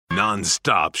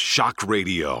Non-stop shock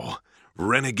radio.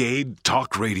 Renegade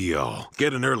Talk Radio.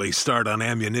 Get an early start on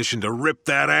ammunition to rip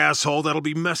that asshole that'll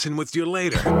be messing with you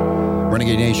later.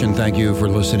 Renegade Nation, thank you for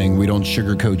listening. We don't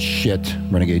sugarcoat shit.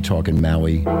 Renegade Talk in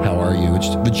Maui. How are you? It's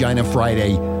Vagina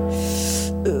Friday.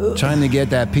 Time to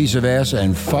get that piece of ass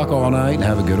and fuck all night and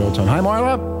have a good old time. Hi,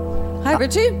 Marla. Hi,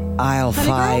 Richie. Aisle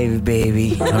 5,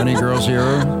 baby. Honey Girl's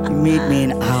here. Meet me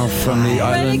in aisle 5. From the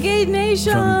island, Renegade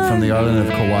Nation. from the island of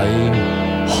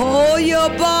Kauai. Hold your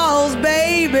balls,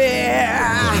 baby.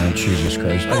 Oh, Jesus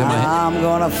Christ. I'm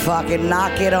gonna fucking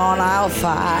knock it on aisle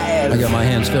 5. I got my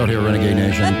hands filled here, Renegade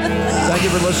Nation. Thank you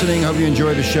for listening. Hope you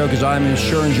enjoy the show, because I'm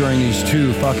sure enjoying these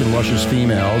two fucking luscious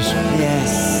females.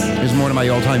 Yes. Here's one of my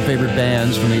all-time favorite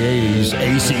bands from the 80s,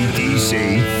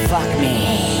 AC/DC. Fuck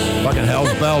me. Fucking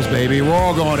Hell's Bells, baby. We're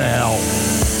all going to hell.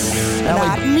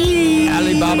 Not me.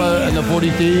 Alibaba and the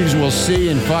 40 Thieves will see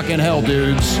in fucking hell,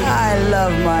 dudes. I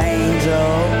love my angel.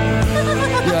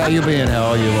 Yeah, you'll be in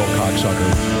hell, you little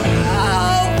cocksucker.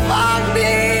 Oh, fuck me.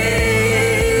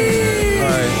 All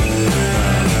right.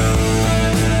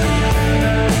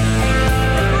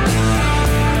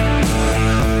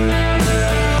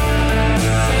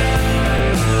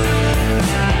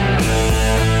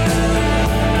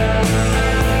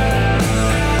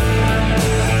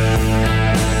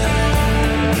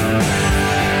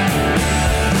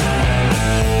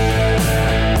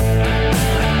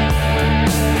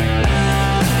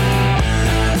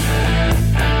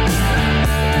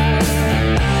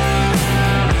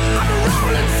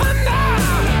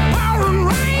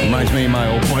 Reminds me of my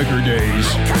old biker days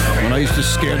when I used to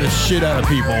scare the shit out of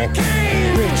people.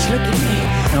 Rich, look at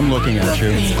me. I'm looking at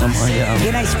you.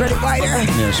 Can I spread it wider?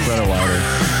 Yeah, spread it wider.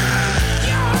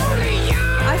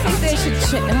 I think they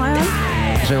should Am I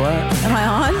on? Say what? Am I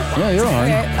on? Yeah, you're on.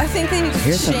 Okay. I think they need to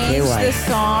Here's some change KY. this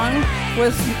song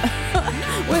with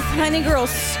with Honey Girl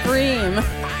Scream.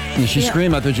 And she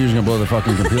screamed. I thought she was going to blow the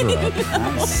fucking computer up.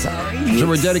 I'm sorry. So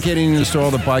we're dedicating this to all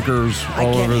the bikers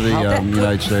all over the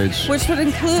United States. Which would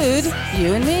include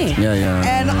you and me. Yeah, yeah.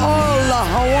 And all the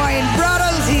Hawaiian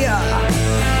brothers here.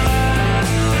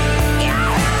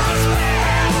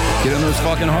 Get on those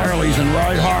fucking Harleys and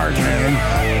ride hard, man.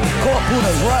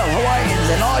 Kopunas, Royal Hawaiians,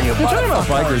 and all you We're talking about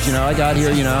motherfuckers. bikers, you know. I got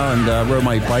here, you know, and rode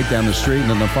my bike down the street, and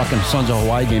then the fucking Sons of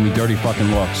Hawaii gave me dirty fucking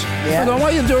looks. Yeah. I go,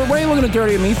 why are you looking at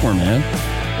dirty at me for, man?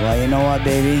 Well, you know what,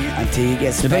 baby? Until you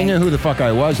get spanked. If they knew who the fuck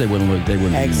I was, they wouldn't look. They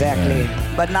wouldn't. Exactly.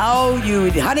 But now you,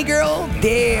 Honey Girl,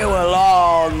 they will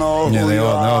all know Yeah, who they you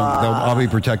all. are. I'll be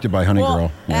protected by Honey Well,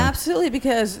 Girl. Yeah. absolutely,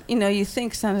 because, you know, you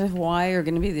think Sons of Hawaii are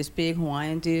going to be these big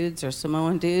Hawaiian dudes or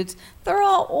Samoan dudes. They're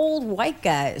all old white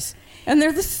guys, and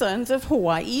they're the Sons of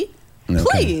Hawaii. Okay.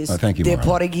 Please. Thank you, They're Marla.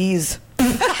 Portuguese.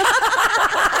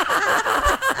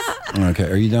 Okay,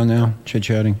 are you done now?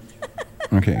 Chit-chatting?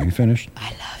 Okay, you finished? I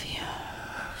love you.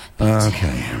 Okay.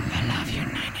 I love your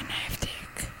 9.5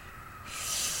 dick.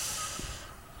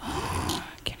 Oh,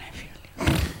 can I feel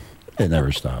it? It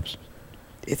never stops.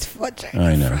 It's fudge.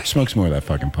 I know. Smokes more of that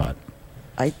fucking pot.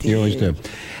 I did. You always do.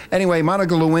 Anyway,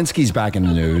 Monica Lewinsky's back in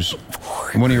the news.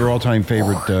 One of your all-time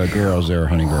favorite girls there,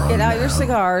 Honey Girl. Get out your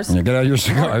cigars. Yeah, get out your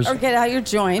cigars. Or get out your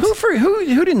joint. Who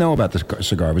didn't know about the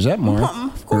cigar? Was that Mark?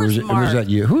 Of course, or was Mark. Was that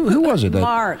you? Who was it?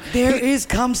 Mark. There is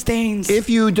cum stains. If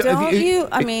you Don't you?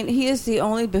 I mean, he is the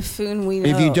only buffoon we know.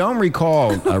 If you don't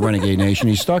recall, Renegade Nation,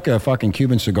 he stuck a fucking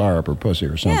Cuban cigar up her pussy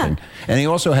or something. Yeah. And he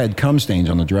also had cum stains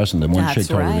on the dress, and the one That's chick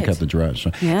told her to right. cut the dress.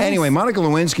 So, Yes. Anyway, Monica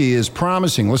Lewinsky is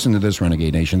promising, listen to this,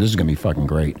 Renegade Nation, this is going to be fucking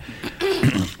great,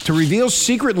 to reveal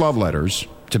secret love letters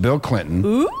to Bill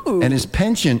Clinton and his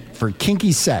penchant for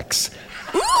kinky sex.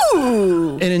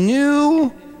 Ooh. In a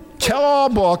new tell-all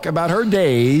book about her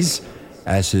days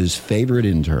as his favorite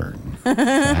intern.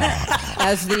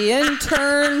 As the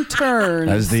intern turns.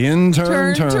 As the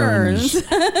intern Turn turns.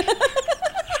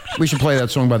 We should play that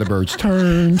song by the Byrds.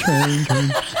 Turn, turn,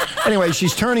 turn. Anyway,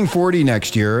 she's turning 40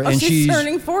 next year. Oh, she's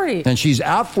turning 40. And she's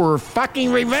out for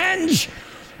fucking revenge.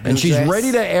 And she's dress.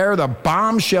 ready to air the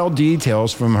bombshell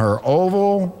details from her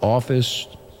Oval Office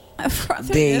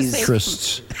Days.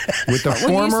 trysts with the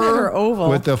When you said her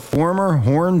Oval. former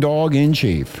horn dog in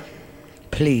chief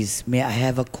Please, may I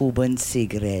have a Cuban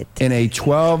cigarette? in a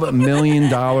 $12 million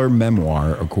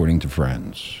memoir, according to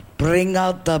friends. Bring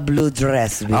out the blue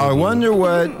dress, baby. I wonder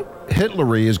what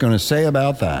Hitlery is going to say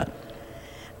about that.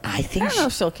 I I think don't know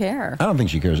if she'll care. I don't think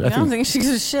she cares. I don't think she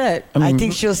gives a shit. I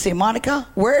think she'll say, Monica,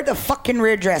 wear the fucking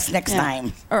red dress next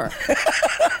time. Or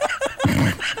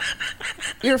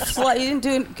You didn't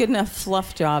do a good enough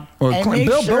fluff job. Well, And make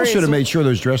Bill sure should have it's- made sure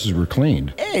those dresses were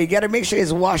cleaned. Hey, you got to make sure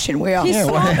it's washing well. He's Yeah,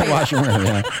 sloppy. wash and wear,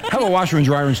 yeah. Have a washer and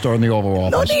dryer installed in the Oval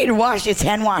No Office. need to wash. It's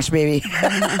hand wash, baby.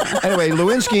 Anyway,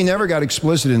 Lewinsky never got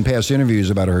explicit in past interviews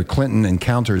about her Clinton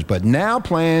encounters, but now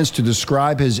plans to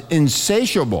describe his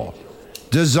insatiable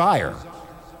desire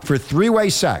for three-way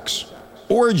sex,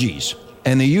 orgies,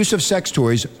 and the use of sex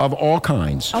toys of all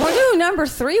kinds. I wonder who number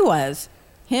 3 was.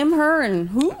 Him, her, and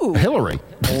who? Hillary.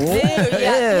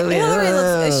 Yeah, Hillary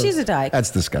looks, she's a dyke. That's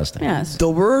disgusting. Yes. The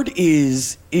word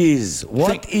is.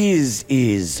 What is?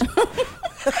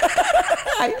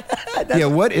 Yeah,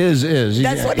 what is?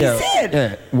 That's what he said.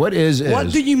 Yeah, what is?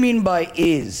 What do you mean by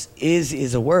is?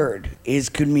 Is a word. Is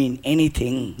could mean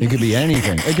anything. It could be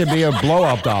anything. It could be a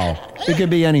blow-up doll. It could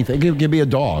be anything. It could be a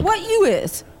dog. What you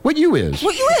is? What you is?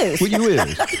 What you is? What you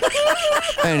is?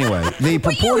 Anyway, the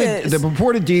is?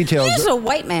 purported details. He's a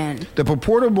white man. The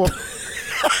purportable.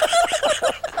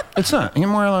 It's not. You're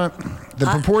more like the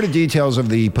purported details of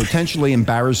the potentially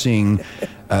embarrassing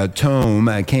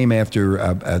tome came after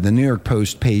the New York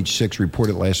Post, page 6,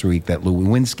 reported last week that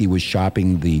Lewinsky was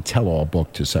shopping the tell-all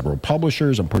book to several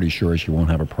publishers. I'm pretty sure she won't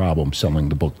have a problem selling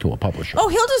the book to a publisher. Oh,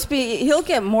 he'll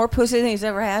get more pussy than he's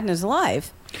ever had in his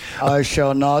life. I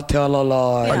shall not tell a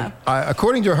lie. Yeah.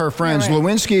 According to her friends, Yeah, right.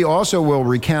 Lewinsky also will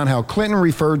recount how Clinton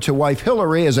referred to wife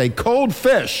Hillary as a cold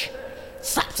fish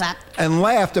Slap, slap. and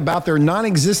laughed about their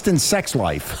non-existent sex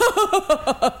life.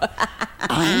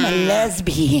 I'm a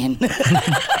lesbian.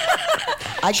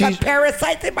 I got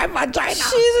parasites in my vagina.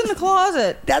 She's in the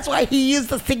closet. That's why he used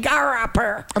the cigar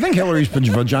wrapper. I think Hillary's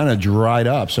vagina dried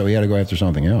up, so he had to go after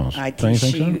something else. I Don't you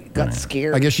think she so? got Yeah.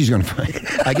 scared. I guess she's going to find.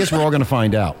 I guess we're all going to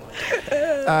find out.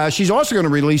 She's also going to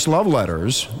release love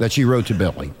letters that she wrote to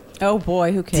Billy. Oh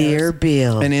boy, who cares? Dear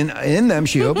Bill. And in them,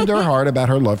 she opened her heart about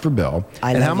her love for Bill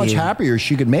I and how love much you. happier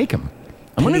she could make him.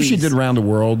 I wonder if she Please. did around the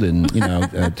world and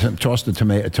tossed the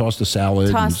tomato, tossed the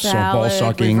salad, Toss and ball salad,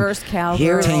 sucking, reverse cowgirl.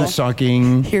 Here's taint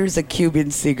sucking. Here's a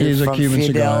Cuban cigarette Here's a from Cuban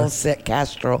Fidel cigar.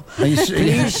 Castro. And you see-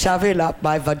 Please shove it up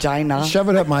my vagina. Shove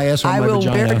it up my ass on I my will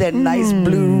vagina. wear that nice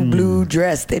blue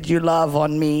dress that you love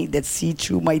on me that see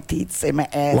through my teeth and my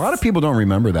ass. A lot of people don't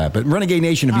remember that, but Renegade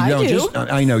Nation, if you I don't, do. just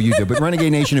I know you do, but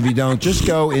Renegade Nation, if you don't, just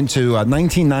go into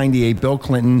 1998 Bill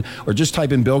Clinton, or just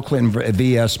type in Bill Clinton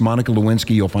vs. Monica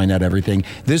Lewinsky. You'll find out everything.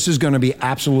 This is going to be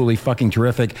absolutely fucking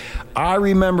terrific. I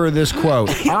remember this quote: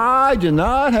 "I did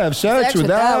not have sex with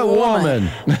that woman.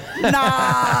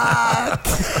 Nah.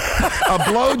 A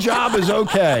blowjob is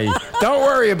okay. Don't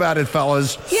worry about it,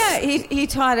 fellas." Yeah, he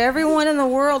taught everyone in the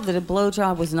world that a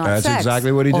blowjob was not That's sex.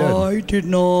 exactly what he did. I did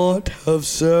not have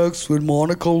sex with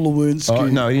Monica Lewinsky. Oh,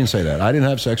 no, he didn't say that. I didn't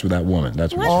have sex with that woman.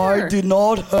 That's what. What? I did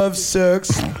not have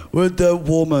sex with that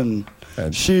woman.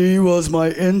 She was my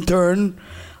intern.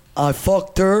 I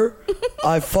fucked her.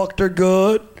 I fucked her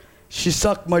good. She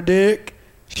sucked my dick.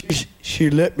 She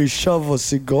let me shove a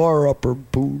cigar up her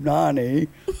punani.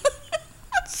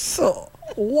 So,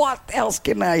 what else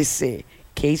can I say?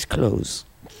 Case closed.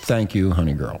 Thank you,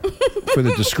 honey girl, for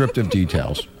the descriptive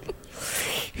details.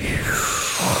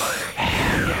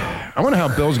 I wonder how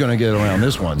Bill's going to get around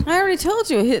this one. I already told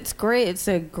you it's great. It's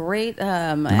a great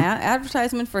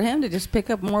advertisement for him to just pick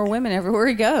up more women everywhere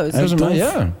he goes. Doesn't matter.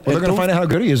 Yeah. Well, they're going to find out how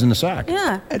good he is in the sack.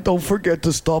 Yeah. And don't forget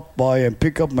to stop by and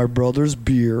pick up my brother's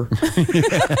beer.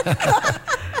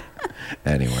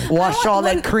 Anyway. Wash all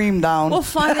that cream down. We'll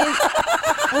find it.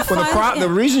 Well, the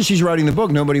reason she's writing the book,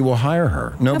 nobody will hire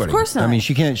her. Nobody. Of course not. I mean,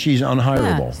 she can't. She's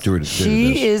unhireable. Yeah. Due to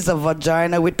She this. is a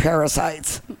vagina with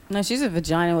parasites. No, she's a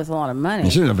vagina with a lot of money.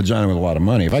 She's a vagina with a lot of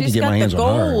money. If I could She's get got my the hands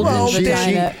on her, gold then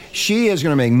vagina. she is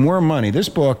going to make more money. This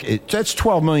book, that's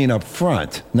 $12 million up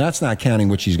front. And that's not counting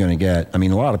what she's going to get. I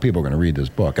mean, a lot of people are going to read this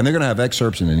book, and they're going to have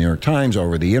excerpts in the New York Times,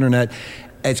 over the internet.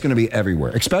 It's going to be everywhere.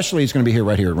 Especially, it's going to be here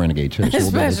right here at Renegade too. So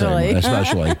we'll be able to tell you.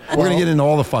 Especially, we're going to get into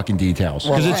all the fucking details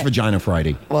because it's Vagina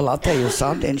Friday. Well, I'll tell you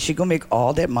something. She's going to make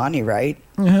all that money, right?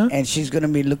 And she's going to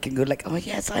be looking good like, oh,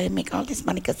 yes, I make all this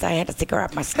money because I had a cigar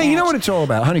up my snatch. Hey, you know what it's all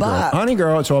about, honey girl? But- Honey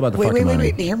girl, it's all about the fucking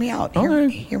money. Wait. Hear me out.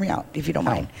 Hear me out, if you don't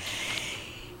mind.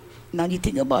 Now, you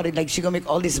think about it, like, she's going to make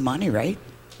all this money, right?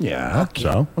 Yeah.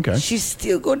 So okay. She's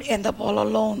still going to end up all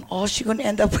alone. All she's going to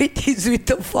end up with is with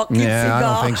the fucking Yeah, cigar.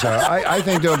 I don't think so. I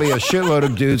think there'll be a shitload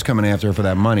of dudes coming after her for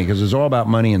that money because it's all about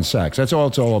money and sex. That's all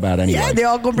it's all about anyway. Yeah, they're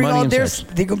all going to bring Money all and their, sex.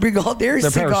 they're going to bring all their They're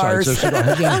cigars. parasites.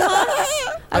 They're cigars. Yeah.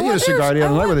 I did a cigar the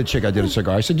other night with a chick. I did a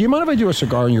cigar. I said, "Do you mind if I do a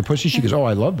cigar in your pussy?" She goes, "Oh,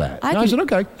 I love that." And I said,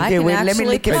 "Okay." I Okay, can wait, let me actually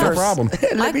lick it Hey, no first. problem.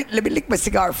 let me lick my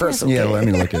cigar first, okay? Yeah, let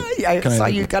me lick it. Yeah, I Can I saw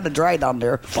lick you it? got a dry down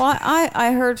there. Well,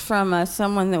 I heard from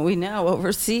someone that we know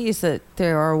overseas that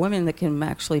there are women that can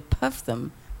actually puff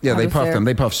them Yeah, they out of puff there. them.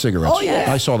 They puff cigarettes. Oh,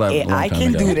 yeah. I saw that. Yeah, a long I time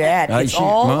can ago. do that. It's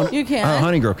all- You can.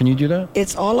 Honey girl, can you do that?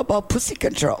 It's all about pussy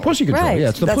control. Pussy control. Right. Yeah,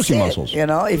 it's the That's pussy it. muscles. You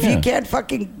know, if Yeah. you can't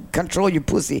fucking control your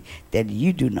pussy, then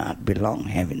you do not belong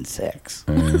having sex.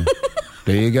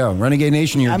 There you go. Renegade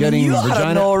Nation, you're I mean, getting you ought vagina.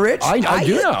 to know, Rich. I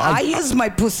do know. I use my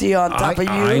pussy on top of you.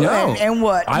 I know. And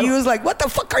what? I- You was like, what the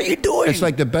fuck are you doing? It's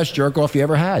like the best jerk off you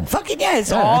ever had. fucking yeah, it's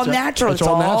Yeah, all it's natural. it's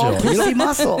all natural. You pussy don't-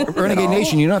 muscle. Renegade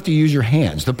Nation, you don't have to use your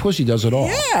hands. The pussy does it all.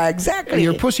 Yeah, exactly.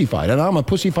 You're pussified, and I'm a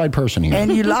pussified person here.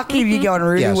 And you're lucky if you got a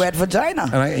really Yes. wet vagina.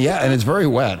 And it's very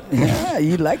wet. Yeah,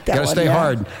 you like that Gotta one. stay yeah.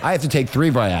 hard. I have to take 3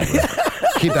 Viagra.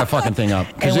 Keep that fucking thing up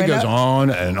because And it when goes I- on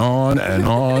and on and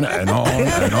on and on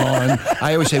and on.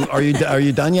 I always say, "Are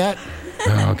you done yet?"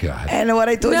 Oh God. And what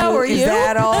I told No, you, were is you?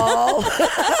 that all?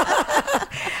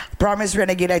 Promise,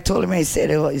 Renegade, I told him, I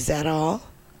said, oh, is that all?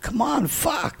 Come on,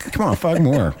 fuck. Come on, fuck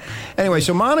more. Anyway,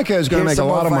 so Monica is going to Here's make a some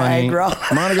lot of more money.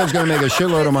 Viagra. Monica's going to make a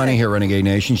shitload of money here, Renegade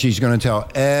Nation. She's going to tell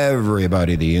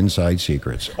everybody the inside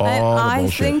secrets, all the I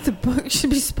bullshit. think the book should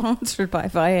be sponsored by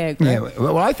Viagra. Yeah,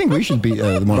 well, I think we should be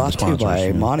one of the Brought to you sponsors. by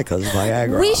yeah. Monica's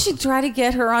Viagra. We should try to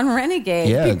get her on Renegade.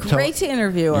 Yeah, It'd be great to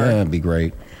interview her. Yeah, it'd be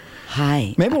great.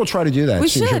 Hi. Maybe we'll try to do that. We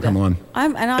See if she'll should. come on.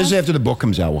 This is after the book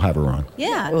comes out. We'll have her on.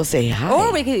 Yeah. We'll say hi.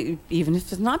 Or we could, even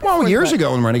if it's not Well, before years the-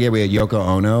 ago in Renegade, we had Yoko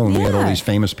Ono, and we had all Yeah. these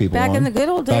famous people Back on. in the good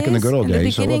old Back in the days, good old in the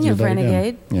days. So beginning let's do of that again.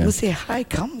 Renegade. Yeah. We'll say hi.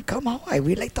 Come hi.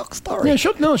 We like talk story. Yeah,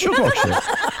 she'll talk shit.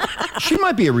 She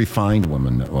might be a refined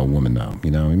woman, though.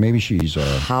 You know, maybe she's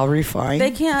How refined?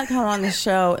 They can't come on the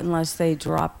show unless they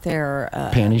drop their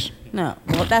panties. No,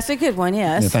 well, that's a good one.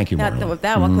 Yes. Yeah, thank you, That, Marla.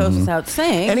 that one goes without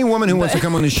saying. Any woman who wants to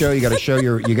come on the show, you got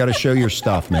to show your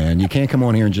stuff, man. You can't come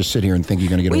on here and just sit here and think you're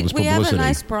going to get all we, this we have publicity. a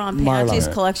nice bra and Marla. panties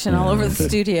collection all over the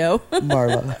studio.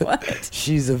 Marla. What?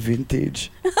 She's a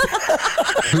vintage.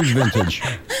 Who's vintage?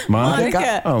 Monica?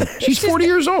 Monica. Oh, she's 40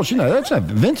 years old. That's not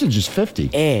vintage. Is 50.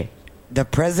 Hey, the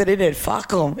president at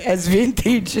Fuckum as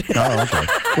vintage. Oh, okay.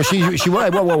 Well, she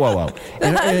whoa.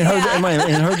 In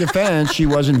her defense, she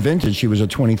wasn't vintage. She was a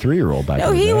 23-year-old back No,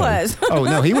 in the he day. was. Oh,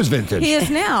 no, he was vintage. He is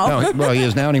now. No, well, he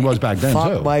is now, and he was back then,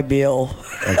 Fuck too. my bill.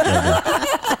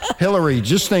 Hillary,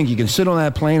 just think, you can sit on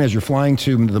that plane as you're flying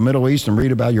to the Middle East and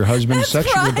read about your husband's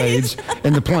sexual right. evades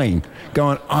in the plane,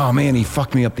 going, oh, man, he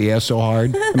fucked me up the ass so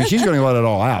hard. I mean, she's going to let it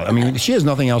all out. I mean, she has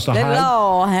nothing else to Let it hide.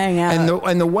 all hang out.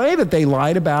 And the way that they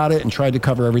lied about it and tried to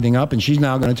cover everything up, and she's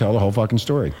now going to tell the whole fucking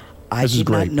story. I This is did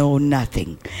not great. know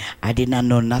nothing. I did not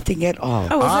know nothing at all.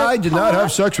 Oh, was I it- did not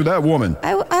have sex with that woman.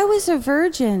 I was a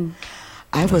virgin.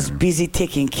 I was busy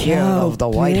taking care Oh, of the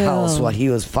White Bill. House while he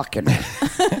was fucking.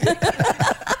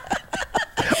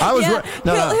 I was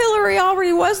Yeah, Hillary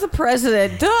already was the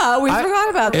president. Duh, we forgot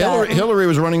about that. Hillary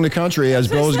was running the country as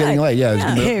Bill was getting late. Yeah,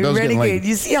 Yeah. Hey, Bill's getting Renegade, late.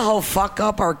 you see how fuck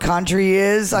up our country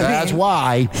is? That's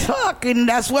why. Fucking,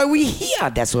 that's why we here.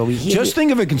 That's why we here. Just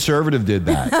think if a conservative did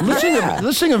that.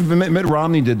 Let's think if Mitt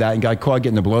Romney did that and got caught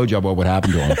getting a blowjob, what would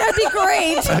happen to him? That'd be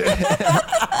great.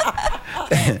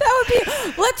 That would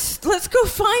be. Let's go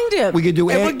find him. We could do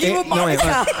And we'll give him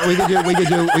Monica. we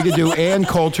could do Ann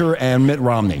Coulter and Mitt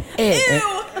Romney. as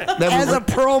a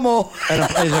promo.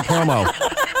 As a promo.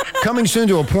 Coming soon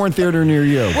to a porn theater near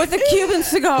you. with a Cuban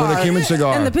cigar. With a Cuban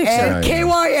cigar. And the picture. And Yeah.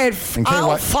 KY at And KY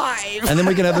aisle 5. And then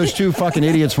we can have those two fucking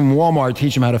idiots from Walmart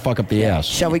teach them how to fuck up the ass.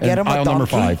 Shall we get And him a aisle number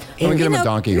donkey? 5. Let me get him a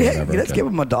donkey or whatever. Let's Okay. give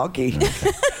him a donkey.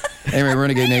 Anyway,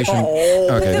 Renegade Nation.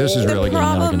 Okay, this is really the getting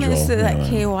out of problem control. is that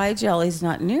Yeah. KY jelly's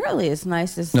not nearly as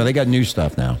nice as. No, they got new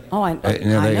stuff now. Oh, I they-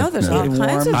 know. There's all no.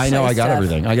 kinds of. I know. I got stuff.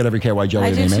 everything. I got every KY jelly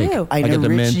I they do make. too. I know get the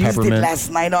Rich mint, used it peppermint.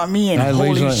 last night on me, and I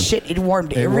holy laser- shit, it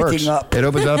warmed It everything works. up. It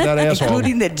opens up that asshole.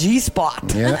 Including the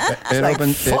G-spot. Yeah, it Like,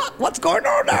 opens. fuck, what's going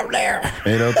on down there?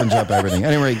 It opens up everything.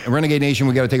 Anyway, Renegade Nation,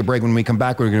 we got to take a break. When we come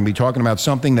back, we're going to be talking about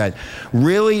something that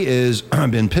really is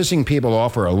been pissing people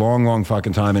off for a long, long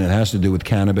fucking time, and it has to do with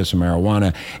cannabis and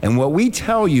marijuana. And what we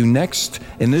tell you next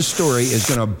in this story is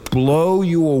going to blow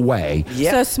you away.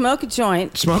 Yep. So smoke a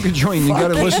joint. Smoke a joint. You got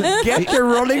to listen. Get your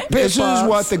rolling papers. This is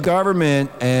what the government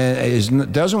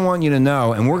doesn't want you to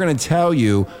know, and we're going to tell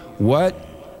you what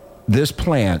this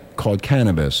plant called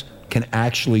cannabis can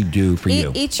actually do for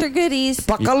you. Eat your goodies.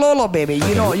 Pacalolo, baby.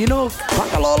 You know,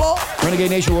 Pacalolo. Renegade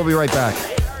Nation, we'll be right back.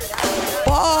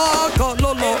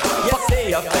 Pacalolo. You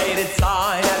see a faded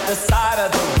sign at the side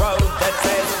of the road that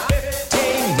says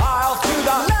 15 miles to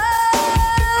the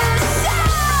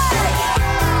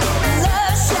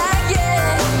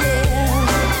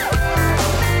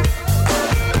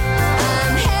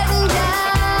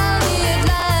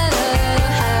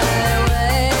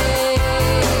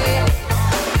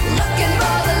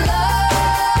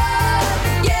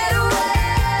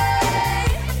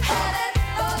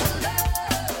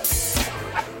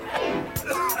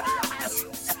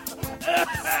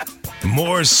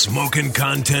More smoking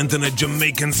content than a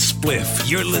Jamaican spliff.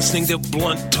 You're listening to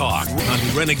Blunt Talk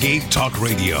on Renegade Talk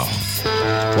Radio.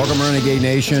 Welcome, Renegade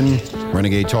Nation.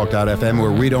 Renegade Talk.fm,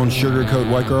 where we don't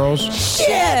sugarcoat white girls.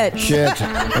 Shit.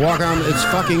 Welcome. It's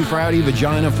fucking Friday,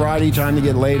 Vagina Friday. Time to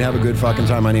get laid. Have a good fucking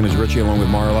time. My name is Richie, along with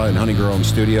Marla and Honey Girl in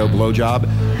studio. Blowjob.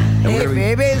 And Hey,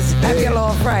 babies. Happy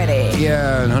Little Friday.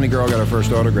 Yeah, and Honey Girl got her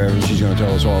first autograph, and she's going to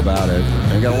tell us all about it.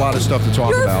 And we got a lot of stuff to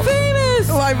talk You're about. famous.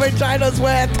 My vagina's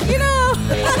wet. You know.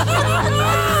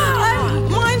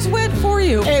 Mine's wet for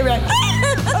you. Hey, man.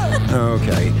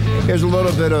 Okay. Here's a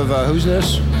little bit of, who's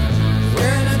this?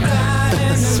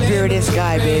 Spirit is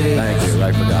Guy, baby. Thank you.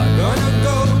 I forgot. Gonna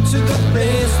go to the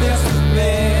place that's the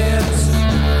best.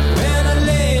 When I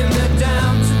lay me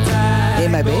down to die. Hey,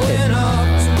 my baby. Going up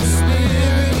to the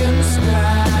spirit in the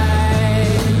sky.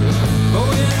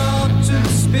 Going up to the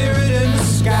spirit in the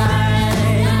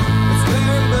sky. That's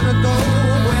where I'm gonna go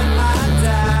when I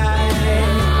die.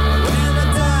 When I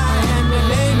die and they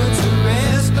lay me to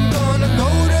rest, I'm gonna go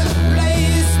to the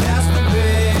place that's the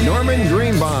best. Norman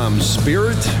Greenbaum,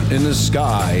 Spirit in the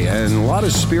Sky. And a lot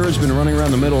of spirits been running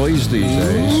around the Middle East these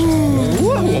days.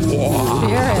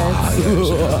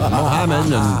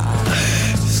 Mohammed and...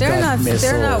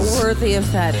 They're not worthy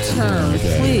of that term,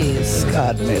 please.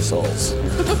 God missiles.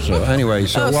 So anyway,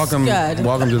 Oh, welcome Scud.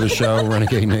 to the show,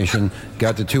 Renegade Nation.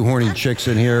 Got the two horny chicks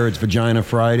in here. It's Vagina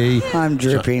Friday. I'm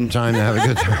dripping. Time to have a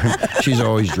good time. She's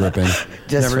always dripping.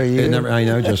 Just for you. I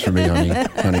know, just for me,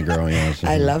 honey girl. Yes.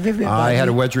 I love everybody. I had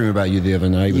a wet dream about you the other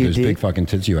night with You those did? big fucking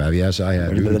tits you have. Yes, I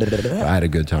had. I had a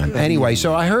good time. Anyway,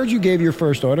 so I heard you gave your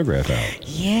first autograph out.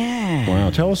 Yeah. Wow,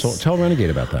 tell Renegade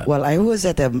about that. Well, I was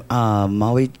at the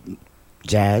Maui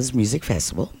Jazz Music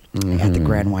Festival at the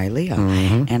Grand Wailea,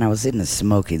 and I was in the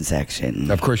smoking section.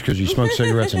 Of course, because you smoke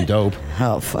cigarettes and dope.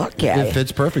 Oh, fuck yeah. It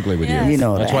fits perfectly with Yes. you. You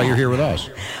know That's that. why you're here with us.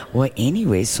 Well,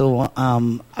 anyway, so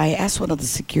I asked one of the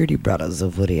security brothers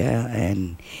over there,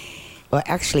 and well,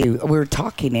 actually, we were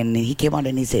talking, and he came out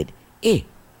and he said, "Hey,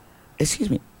 excuse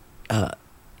me,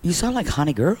 you sound like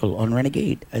Honey Girl on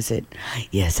Renegade." I said,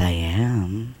 "Yes, I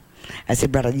am." I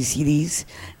said, "Brother, you see these?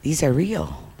 These are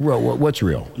real. Well, what's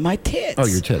real? My tits." Oh,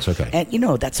 your tits, okay. And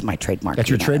that's my trademark. That's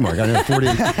your you know. trademark. I know 40.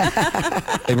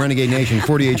 Hey, Renegade Nation,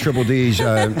 48 Triple D's.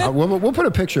 We'll put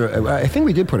a picture. I think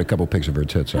we did put a couple pics of her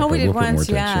tits up. Oh, we but did we'll put more once,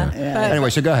 tits, yeah. But- Anyway,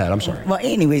 so go ahead. I'm sorry. Well,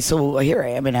 anyway, so here I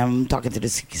am, and I'm talking to the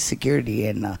security,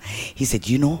 and he said,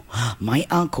 my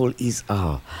uncle is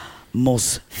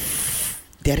most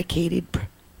dedicated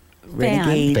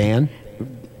renegade. Fan?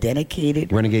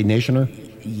 Dedicated. Renegade Nationer?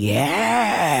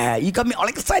 Yeah. You got me all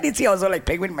excited. See, I was all like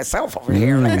playing with myself over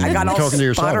here. Like, I got all Talking to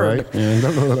yourself, sputtered. right?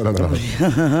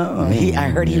 I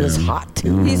heard he was hot,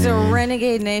 too. He's a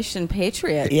Renegade Nation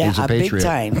patriot. Yeah, He's a big patriot.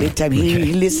 time, big time.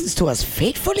 He listens to us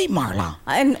faithfully, Marla.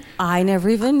 And I never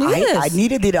even knew this. I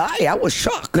neither did I was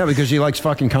shocked. No, because he likes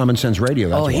fucking Common Sense Radio.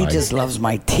 That's He why. just loves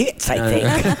my tits, I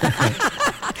think.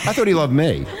 I thought he loved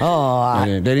me.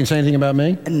 They didn't say anything about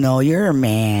me? No, you're a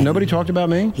man. Nobody talked about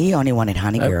me? He only wanted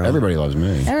Honey Girl. Everybody loves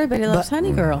me. Everybody loves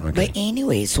Honey Girl. But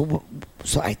anyway, so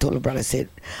I told the brother, I said,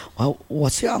 well,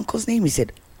 what's your uncle's name? He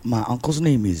said, my uncle's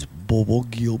name is Bobo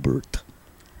Gilbert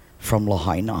from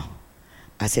Lahaina.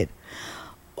 I said,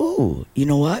 oh, you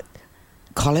know what?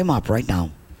 Call him up right now.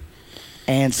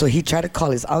 And so he tried to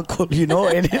call his uncle,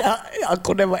 and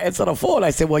uncle never answered the phone. I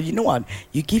said, well, you know what?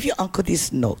 You give your uncle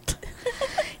this note.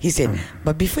 He said,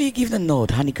 but before you give the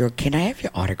note, Honey Girl, can I have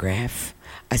your autograph?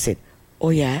 I said, oh,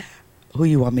 yeah? Who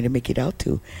you want me to make it out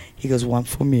to? He goes, one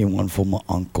for me and one for my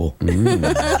uncle.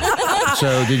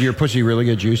 So did your pussy really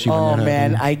get juicy when Oh, that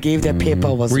man, happened? I gave that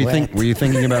paper was Were you, wet. were you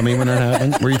thinking about me when that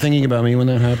happened? Were you thinking about me when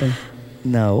that happened?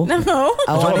 No. No. I It's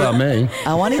all wanted- about me.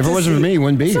 I wanted if it to wasn't for see- me, you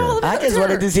wouldn't be here. I just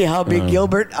wanted to see how big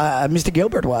Mr.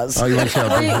 Gilbert was. Oh, you want to see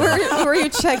how Were you, were you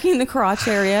checking the crotch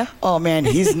area? Oh, man,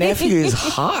 his nephew is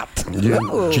hot. Did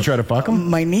you try to fuck him?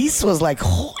 My niece was like,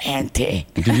 oh, auntie.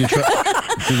 Did you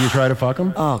try to fuck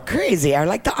him? Oh, crazy. I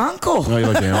like the uncle. No, you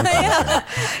like the uncle.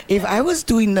 If I was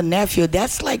doing the nephew,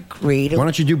 that's like cradle. Why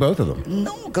don't you do both of them?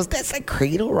 No, because that's like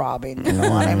cradle robbing. You know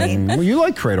what I mean? Well, you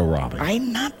like cradle robbing.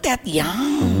 I'm not that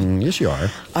young. Yes, you are.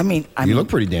 I mean, You look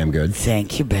pretty damn good.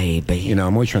 Thank you, baby. You know,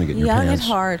 I'm always trying to get in your Young at pants.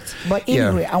 heart. But Yeah.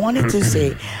 anyway, I wanted to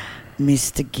say,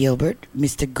 Mr. Gilbert,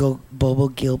 Bobo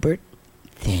Gilbert,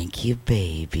 thank you,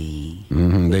 baby.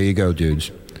 There you go,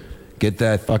 dudes. Get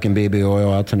that fucking baby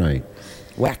oil out tonight.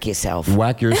 Whack yourself.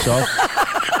 Whack yourself.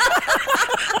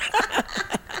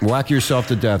 Whack yourself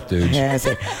to death, dudes. Yeah, I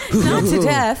said, Not to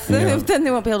death. Yeah. Then they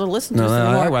won't be able to listen to No, us I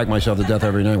anymore. whack myself to death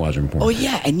every night watching porn. oh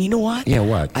yeah, and you know what? Yeah,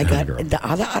 what? I Honey got girl. the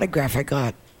other autograph I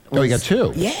got. Oh, you got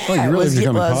two? Yeah, Oh, you really it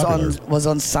becoming was popular.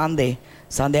 on Sunday.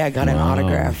 Sunday I got an Wow.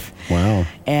 autograph. Wow.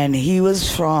 And he was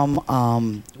from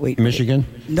Michigan?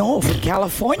 No, from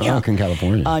California. Oh, in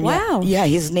California. Wow. Yeah,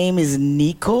 his name is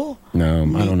Nico. No,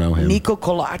 I don't know him. Nico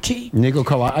Kolachi. Nico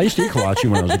kolache. I used to eat kolache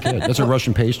when I was a kid. That's a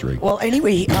Russian pastry. Well,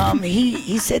 anyway,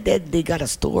 he said that they got a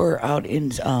store out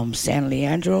in San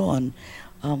Leandro on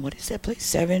what is that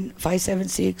place?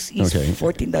 576 East Okay.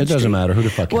 14th It doesn't Street. matter. Who the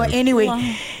fuck Well, cares? anyway, Wow.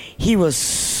 he was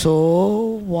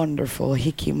so wonderful.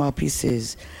 He came up. He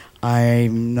says,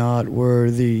 "I'm not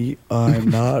worthy. I'm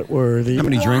not worthy." How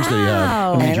many drinks did he have?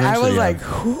 How many And drinks I did was he like, have?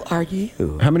 "Who are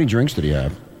you?" How many drinks did he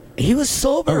have? He was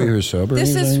sober. Oh, he was sober. This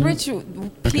is Anything? rich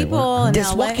people well. in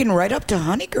Just LA. walking right up to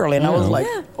Honey Girl, and I was Yeah. like,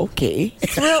 Yeah. "Okay."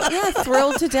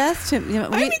 Thrilled to death.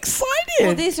 I'm excited.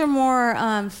 Well, these are more,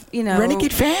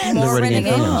 Renegade fans. More The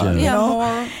Renegade fans, yeah. you Yeah, know?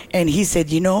 more. And he said,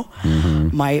 Mm-hmm.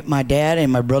 my dad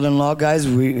and my brother-in-law guys,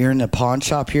 we're in the pawn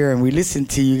shop here, and we listen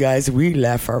to you guys. We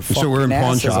laugh our fucking So we're in pawn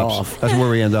asses shops. off. That's where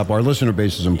we end up. Our listener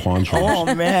base is in pawn shops.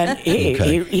 Oh man, hey,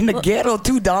 Okay. in the ghetto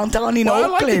too, downtown in Well, I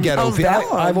Oakland. like the ghetto How's people. that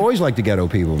one? I've always liked the ghetto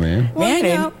people, man. Well, Man,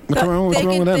 you know, what's wrong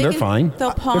with them? They're fine.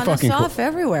 They'll pawn They're us fucking cool. off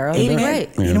everywhere. It'll Hey, be man, great.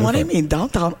 Yeah, you know what they're I mean?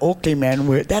 Downtown Oakland,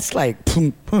 man, that's like,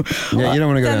 boom, boom. Yeah, you don't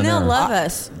want to go Then down they'll there. love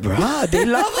us. Bruh, they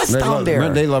love us They down love, there.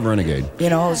 They love Renegade. You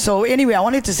know, so anyway, I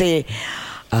wanted to say,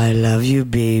 I love you,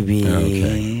 baby.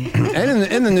 Okay. And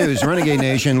in the news, Renegade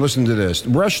Nation, listen to this.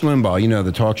 Rush Limbaugh, you know,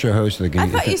 the talk show host of the I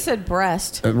thought you said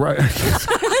breast. Right.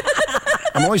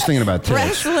 I'm always thinking about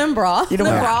Breast tits. Limbaugh. You know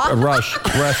what? Limbaugh. Rush,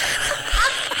 breast,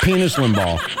 penis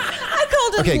Limbaugh. I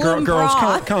called it Okay, girls,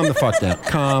 Limbaugh. calm the fuck down.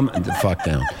 Calm the fuck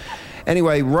down.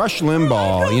 Anyway, Rush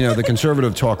Limbaugh, you know, the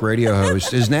conservative talk radio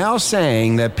host, is now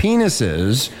saying that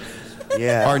penises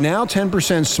Yeah. are now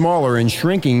 10% smaller and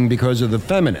shrinking because of the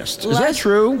feminists. Is that Lush-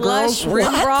 true, Lush girls?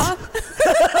 Limbaugh.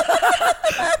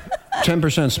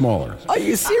 10% smaller. Are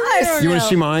you I serious? don't You want know. to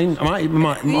see mine?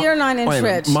 You're 9 inch wait a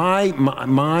minute. rich.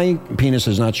 My penis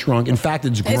has not shrunk. In fact,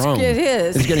 it's grown. It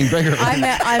is. It's getting bigger.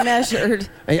 I measured.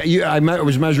 It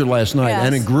was measured last night, Yes.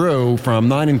 and it grew from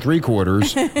 9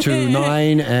 3/4 to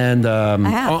 9 and A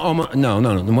half.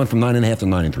 no, it went from 9 1/2 to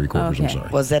 9 3/4. I'm Okay. sorry.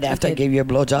 Was that after I gave you a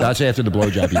blowjob? That's after the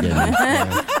blowjob you gave me.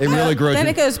 Yeah. It really grows. Then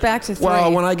it goes back to 3.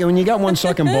 Well, when you got one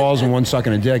sucking balls and one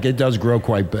sucking a dick, it does grow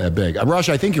quite big. Rush,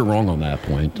 I think you're wrong on that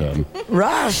point.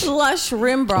 Rush. Lush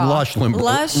Rimbaugh. Lush Limbaugh.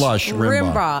 Lush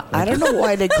Rimbaugh. I don't know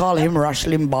why they call him Rush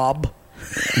Limbaugh.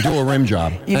 Do a rim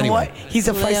job. You know Anyway. what? He's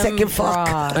a 5-second fuck.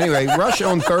 Limbaugh. Anyway, Rush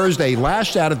on Thursday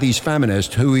lashed out at these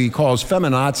feminists, who he calls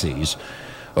feminazis,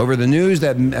 over the news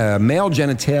that male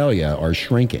genitalia are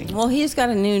shrinking. Well, he's got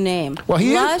a new name. Well,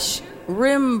 he is- Lush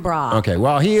Rimbaugh. Okay,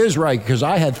 well, he is right, because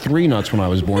I had 3 nuts when I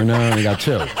was born. Now I only got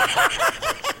 2.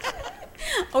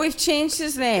 Oh, we've changed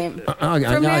his name. okay,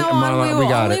 From now on, Marla, we we will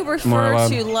got only it. refer Marla.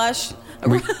 to Lush.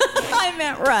 I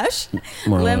meant Rush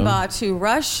Marla. Limbaugh to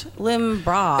Rush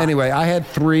Limbaugh. Anyway, I had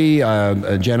 3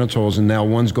 genitals, and now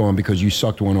one's gone because you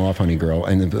sucked one off, honey girl.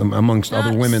 And amongst other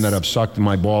Nuts. women that have sucked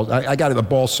my balls, I got a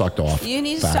ball sucked off. You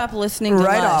need to Fat. stop listening to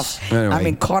Right Lush. off. Anyway. I'm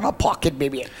in corner pocket,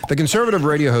 baby. The conservative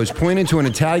radio host pointed to an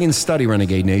Italian study,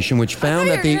 Renegade Nation, which found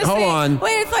that the... Hold on.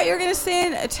 Wait, I thought you were going to say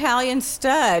an Italian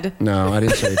stud. No, I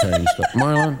didn't say Italian study.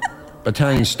 Marlon,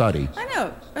 Italian study. I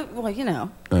know. Well, you know.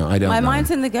 I don't My know.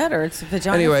 mind's in the gutter. It's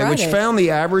Vagina Anyway, Friday. which found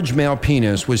the average male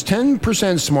penis was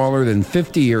 10% smaller than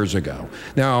 50 years ago.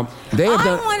 Now, they have I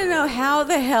done... want to know how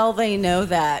the hell they know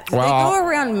that. Do Well, they go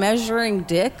around measuring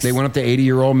dicks? They went up to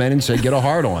 80-year-old men and said, get a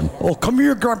hard on. Oh, come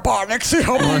here, Grandpa. Let's see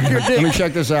how big your Let me dick.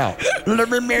 check this out. Let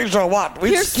me measure what?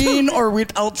 With Here's skin or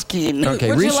without skin? Okay,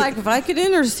 Would you research- like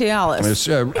Vicodin or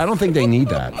Cialis? I don't think they need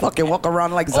that. Fucking walk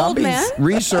around like Old zombies. man?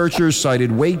 Researchers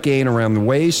cited weight gain around the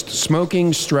waist,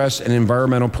 smoking, stress, and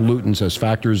environmental pollutants as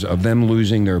factors of them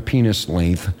losing their penis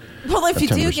length. Well, if of you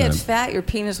do get 10%. fat, your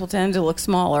penis will tend to look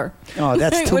smaller. Oh,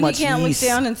 that's too when much you can't yeast. look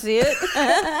down and see it.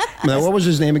 Now, what was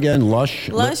his name again? Lush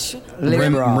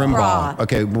Limbaugh. Rimbaugh.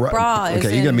 Okay, Bra is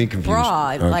okay, you got in me confused.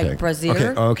 bra, like okay.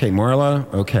 brassiere. Okay,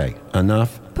 Marla. Okay,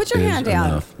 enough. Put your is hand down.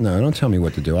 enough. No, don't tell me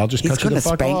what to do. I'll just He's cut you the gonna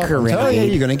fuck spank off. her, I'm telling you,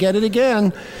 Renegade. you're gonna get it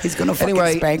again. He's gonna fucking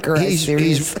anyway, spank her. He's,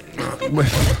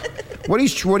 what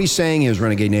he's saying is,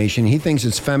 Renegade Nation, he thinks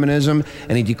it's feminism,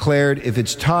 and he declared if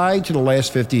it's tied to the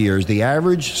last 50 years, the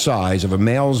average size of a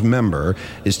male's member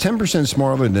is 10%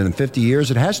 smaller than in 50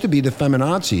 years. It has to be the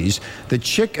feminazis, the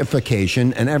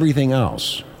chickification, and everything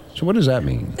else. So what does that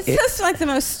mean? It's just like the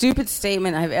most stupid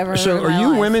statement I've ever heard. So in are my you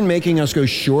life. women making us go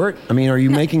short? I mean, are you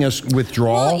making us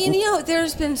withdraw? Well, you know,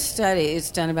 there's been studies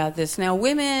done about this. Now,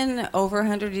 women over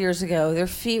 100 years ago, their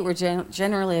feet were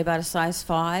generally about a size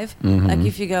 5. Mm-hmm. Like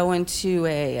if you go into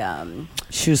a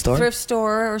Shoe store. thrift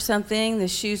store or something, the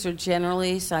shoes are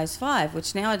generally size 5,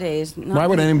 which nowadays... Not Why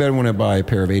would anybody want to buy a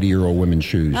pair of 80-year-old women's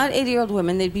shoes? Not 80-year-old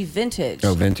women, they'd be vintage.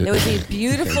 Oh, vintage. It would be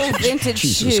beautiful vintage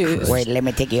Jesus shoes. Christ. Wait, let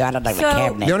me take you out of the So-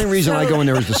 cabinet. The only reason I go in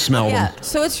there is to smell Yeah. them.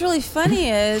 So what's really funny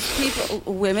is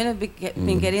women have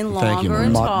been getting Thank you, longer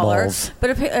and Mark. taller. Mothballs. But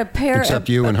Except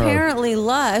you and her. apparently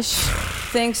Lush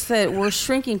thinks that we're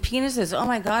shrinking penises. Oh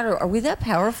my God, are we that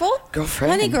powerful?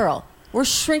 Girlfriend. Honey girl, we're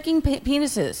shrinking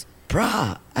penises.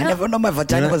 Bruh, I never know my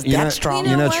vagina was You're that not- strong.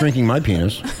 You're not what? shrinking my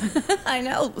penis. I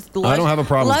know. I don't have a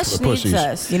problem Lush with needs pussies.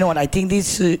 us. You know what? I think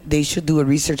they should do a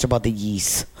research about the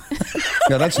yeast.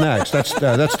 Yeah, that's next.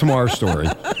 That's tomorrow's story.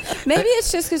 Maybe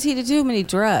it's just because he did too many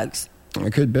drugs.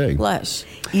 It could be. Lush.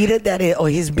 Either that or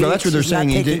his bitch No, that's what they're is not saying.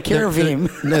 He taking did- care of him.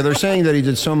 No, they're saying that he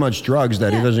did so much drugs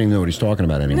that he Yeah. doesn't even know what he's talking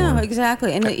about anymore. No,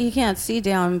 exactly. And you can't see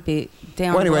down Well,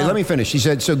 anyway, below. let me finish. He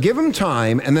said, so give him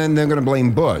time, and then they're going to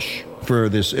blame Bush for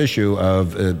this issue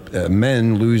of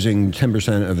men losing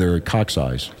 10% of their cock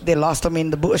size. They lost him in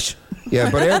the bush. Yeah,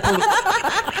 but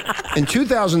in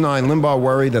 2009, Limbaugh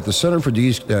worried that the Center for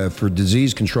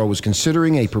Disease Control was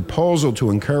considering a proposal to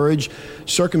encourage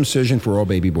circumcision for all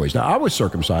baby boys. Now, I was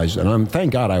circumcised, and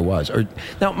thank God I was.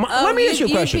 Let me ask you a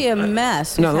question. You'd be a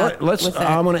mess. No, without- let's. with that.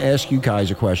 I want to ask you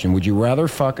guys a question. Would you rather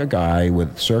fuck a guy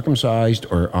with circumcised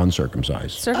or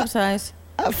uncircumcised? Circumcised.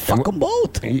 Fuck them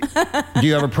both. Do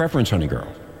you have a preference, honey girl?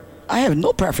 I have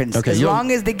no preference. Okay, as you'll-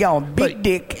 long as they got a big But-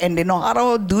 dick and they know how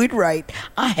to do it right,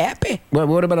 I'm happy. Well,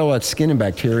 what about all that skin and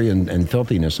bacteria and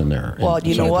filthiness in there? Well, And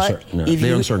you know what? No, If the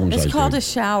you- uncircumcised. It's called dude. a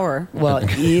shower. Well,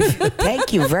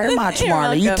 thank you very much, You're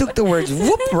Marla. You welcome. took the words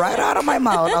whoop right out of my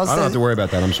mouth. I don't have to worry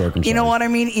about that. I'm circumcised. You know what I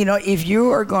mean? You know, if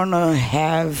you are gonna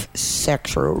have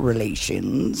sexual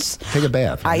relations, Take a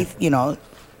bath.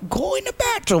 go in the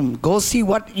bathroom. Go see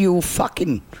what you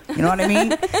fucking. You know what I mean?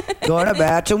 Go in the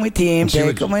bathroom with him. See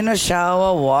Take what- him in the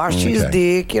shower. Wash his Okay.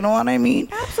 dick. You know what I mean?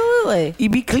 Absolutely. You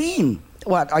be clean.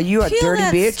 What? Are you a Peel dirty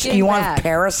that bitch? skin You want back.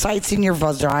 parasites in your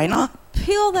vagina?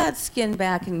 Peel that skin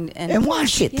back and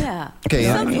wash it. Yeah.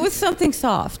 Okay, With something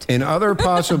soft. In other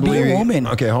possibly Be a woman.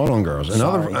 Okay, hold on, girls. In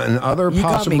other Sorry. You got me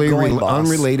possibly going, boss.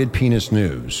 unrelated penis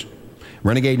news.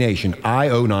 Renegade Nation,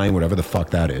 I09, whatever the fuck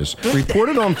that is,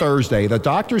 reported on Thursday that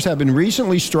doctors have been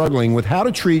recently struggling with how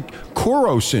to treat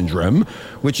Kuro syndrome,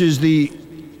 which is the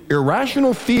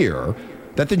irrational fear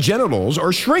that the genitals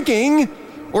are shrinking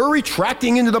or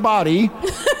retracting into the body,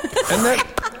 and that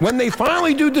when they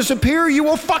finally do disappear, you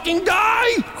will fucking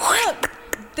die.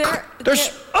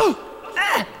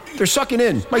 They're sucking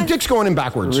in. My dick's going in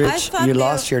backwards. I Rich, thought you they-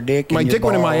 lost your dick. My and your dick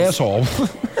went in my balls. asshole.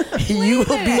 You will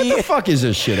What be. the fuck is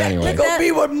this shit anyway? Go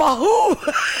be with Mahu.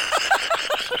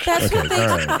 That's what they.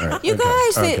 all right, You okay,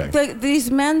 guys, okay. these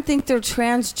men think they're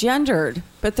transgendered,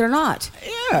 but they're not.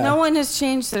 Yeah. No one has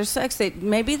changed their sex.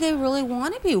 Maybe they really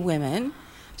want to be women,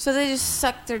 so they just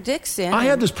suck their dicks in. I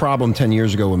had this problem 10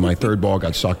 years ago when my third ball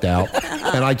got sucked out,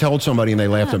 and I told somebody and they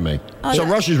laughed at me. So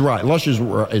Rush is right. Lush is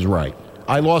right.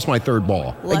 I lost my third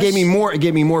ball. It gave me more. It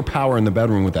gave me more power in the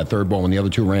bedroom with that third ball when the other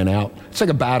two ran out. It's like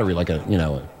a battery, like a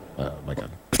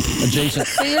adjacent.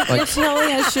 So you're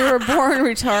telling us you were born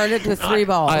retarded with 3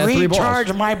 balls. I had 3 balls.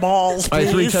 Recharge my balls, I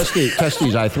please. had 3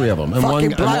 testes. I had 3 of them, and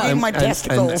Fucking blood in my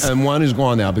testicles. and one is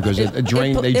gone now because it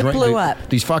drained. it They drained. blew up.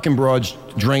 These fucking broads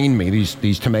drained me.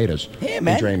 These tomatoes. Hey, They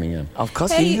man. drained me. Yeah. Of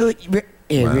course, Hey,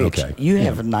 Well, Rich, okay. you Yeah.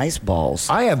 have nice balls.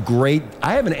 I have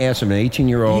an ass of an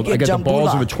 18-year-old. You I get got the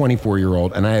balls of a jambula.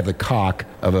 24-year-old, and I have the cock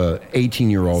of a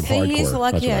 18-year-old See, hardcore. he's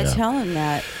lucky I That's what tell him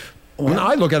that. When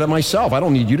I look at it myself. I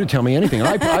don't need you to tell me anything.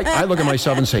 I look at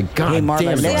myself and say, God Hey, Marla,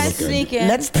 damn it. See, I I look good." sneak in.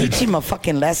 Let's teach him a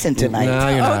fucking lesson tonight. No,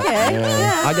 you're not. Okay,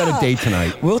 yeah. I got a date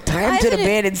tonight. We'll tie him I to the didn't-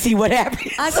 bed and see what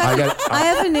happens. I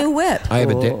have a new whip. I have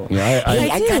a date. Yeah, Hey,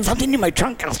 I do. got something in my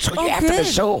trunk. I'll show you Oh, after the good.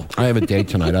 show. I have a date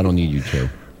tonight. I don't need you to.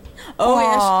 Oh,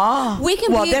 Aw. yes. We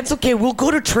can Well, be. that's okay. We'll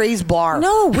go to Trey's bar.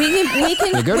 No, we can.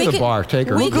 Yeah, go we to the can- bar. Take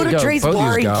her. we We'll go to Go. Trey's Both of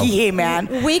bar in yous go. Kihei,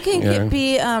 man. We can Yeah.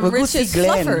 be We'll go rich see as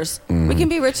Glenn. fluffers. We can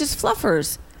be rich as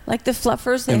fluffers, like the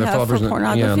fluffers they And the have fluffers for and-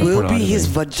 pornography. yeah, the We'll be pornography. his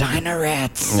vagina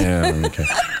rats. Yeah, okay.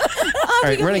 All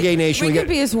right, Renegade Nation. We we could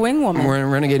be his wing woman. We're in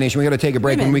Renegade Nation. We got to take a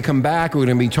break. Women. When we come back, we're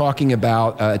going to be talking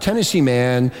about a Tennessee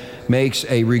man makes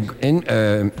a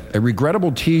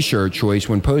regrettable T-shirt choice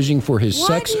when posing for his Why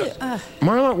sex. do you-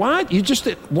 Marla, what? You just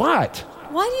did what?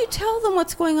 Why do you tell them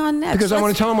what's going on next? Because I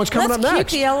want to tell them what's coming up next.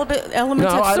 Let's keep the element No,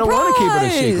 of surprise. I don't want to keep it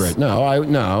a secret.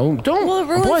 No, don't. Well, it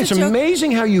ruins Boy, the it's joke.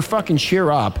 amazing how you fucking cheer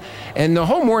up, and the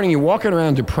whole morning you're walking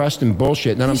around depressed and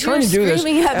bullshit. And I'm Because trying to you're do this.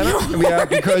 screaming at and me. yeah,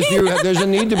 because there's a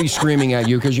need to be screaming at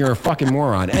you because you're a fucking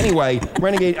moron. Anyway,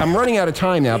 Renegade, I'm running out of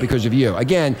time now because of you.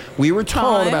 Again, we were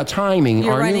told Time? about timing.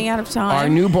 You're running out of time? Our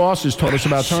new bosses told us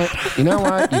about time. You know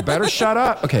what? You better shut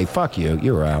up. Okay, fuck you.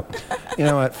 You're out. You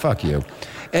know what? Fuck you.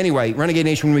 Anyway, Renegade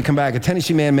Nation, when we come back, a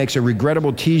Tennessee man makes a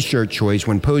regrettable T-shirt choice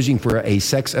when posing for a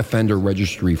sex offender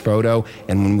registry photo.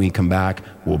 And when we come back,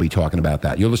 we'll be talking about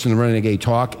that. You'll listen to Renegade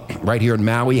Talk right here in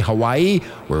Maui, Hawaii,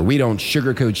 where we don't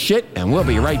sugarcoat shit, and we'll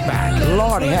be right back.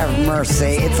 Lord have mercy.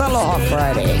 It's Aloha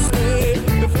Friday.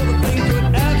 Before the thing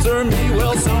could answer me,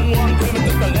 well, someone came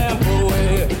and took the lamp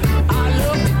away. I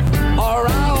looked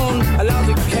around, a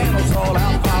lousy candles all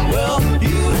out. Well,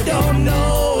 you don't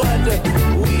know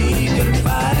what we can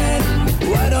find.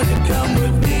 Why don't you come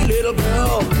with me, little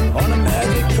girl, on a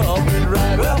magic carpet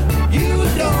ride? Well,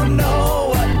 you don't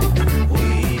know what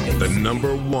we can The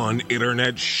 #1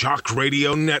 Internet Shock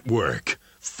Radio Network.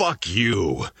 Fuck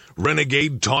you.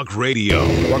 Renegade Talk Radio.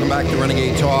 Welcome back to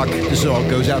Renegade Talk. This all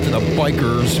goes out to the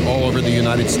bikers all over the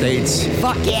United States.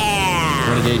 Fuck yeah!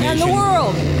 Renegade And Nation. the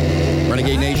world.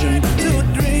 Renegade Nation. to a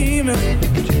dream.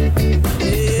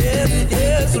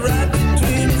 Yes, right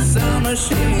between the sound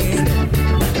machine.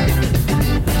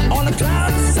 On a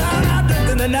cloud of sound, I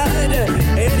drift in the night.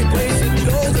 Any place it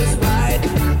goes is right.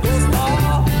 Goes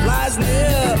far, flies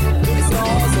near, to the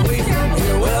stars away from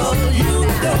here. Well, you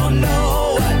don't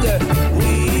know what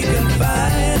we can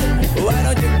find. Why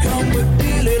don't you come with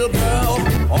me, little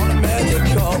girl, on a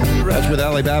magic carpet ride? That's with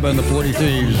Alibaba and the 40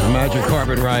 Thieves. A magic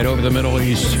carpet ride over the Middle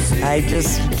East. I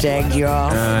just jagged you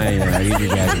off. Yeah, you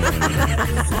did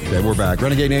that. Okay, we're back.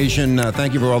 Renegade Nation,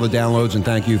 thank you for all the downloads and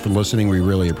thank you for listening. We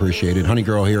really appreciate it. Honey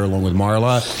Girl here along with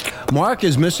Marla. Mark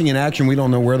is missing in action. We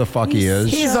don't know where the fuck he is.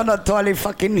 He's on the toilet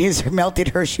fucking his melted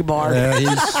Hershey bar.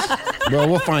 Well,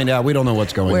 we'll find out. We don't know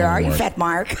what's going Where on. are you, Mark. Fat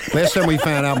Mark? Last time we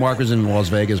found out, Mark was in Las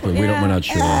Vegas, but we're not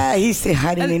sure. He's still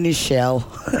hiding in his shell.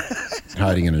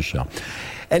 Hiding in his shell.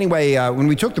 Anyway, when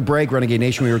we took the break, Renegade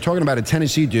Nation, we were talking about a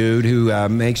Tennessee dude who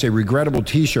makes a regrettable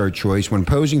T-shirt choice when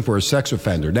posing for a sex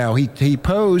offender. Now, he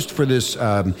posed for this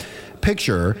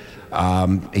picture.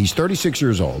 He's 36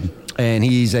 years old, and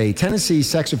he's a Tennessee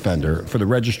sex offender for the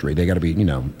registry. They got to be,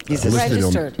 He's listed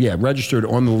registered. registered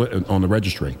on the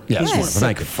registry. Yes, He's a sick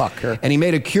thank you. fucker. And he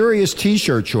made a curious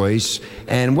T-shirt choice,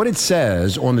 and what it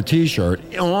says on the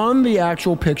T-shirt, on the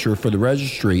actual picture for the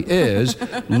registry is,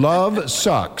 "Love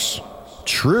sucks.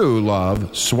 True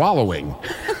love swallowing."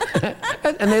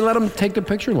 And they let him take the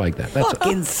picture like that. That's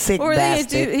Fucking sick Or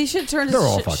bastard. he should turn They're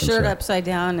all his fucking shirt sick. upside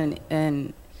down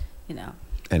and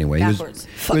anyway. backwards.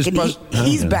 Fucking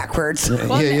he's backwards.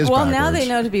 Well, he is well now backwards. they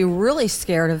know to be really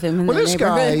scared of him in Well, the this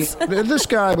guy, neighborhoods. this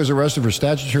guy was arrested for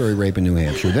statutory rape in New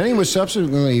Hampshire. Then he was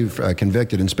subsequently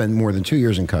convicted and spent more than 2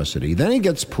 years in custody. Then he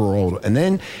gets paroled, and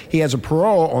then he has a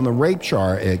parole on the rape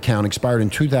count expired in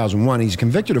 2001. He's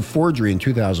convicted of forgery in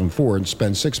 2004 and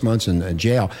spent 6 months in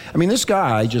jail. I mean, this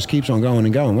guy just keeps on going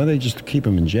and going. Why don't they just keep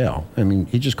him in jail? I mean,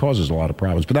 he just causes a lot of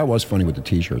problems. But that was funny with the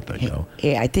T-shirt thing, though.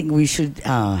 Hey, I think we should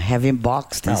have him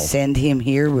boxed and Ow. send him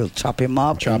here. We'll chop him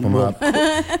up. Chop and him we'll- up.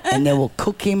 and then we'll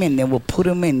cook him, and then we'll put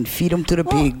him and feed him to the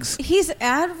Well, pigs. he's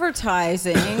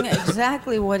advertising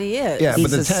exactly what he is. Yeah,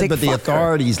 He's but a sick the fucker.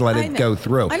 authorities let I it know. go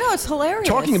through. I know, it's hilarious.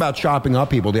 Talking about chopping up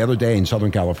people, the other day in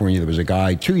Southern California, there was a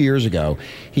guy 2 years ago.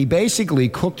 He basically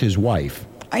cooked his wife.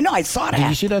 I know, I saw that. Did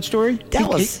you see that story? That He-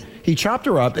 was- He chopped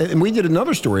her up, and we did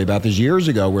another story about this years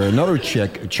ago, where another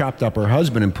chick chopped up her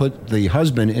husband and put the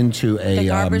husband into the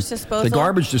garbage disposal. The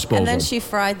garbage disposal. And then she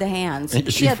fried the hands.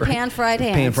 And She had fri- pan-fried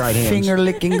hands. Pan-fried hands. Finger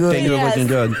licking good. Finger Yes. looking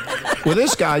good. Well,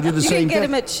 this guy did the You same can get thing.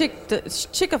 him at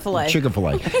Chick-fil-A.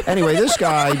 Chick-fil-A. Anyway, this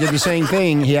guy did the same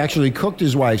thing. He actually cooked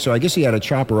his wife, so I guess he had to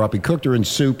chop her up. He cooked her in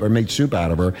soup or made soup out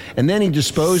of her, and then he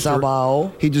disposed Sabao.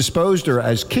 her. He disposed her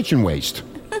as kitchen waste.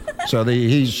 So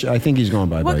I think he's going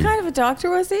bye-bye. What kind of a doctor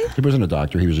was he? He wasn't a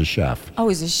doctor. He was a chef. Oh,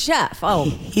 he's a chef. Oh,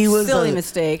 He was silly a-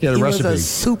 mistake. Yeah, He was a recipe.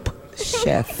 soup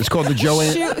chef. It's called the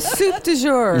Joanne. Soup du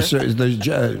jour. What's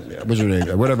her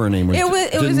name? Whatever her name was.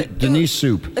 It was Denise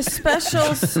Soup. A special,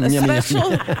 a Yummy. special.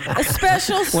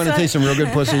 Want to taste some real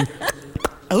good pussy?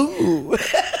 Ooh.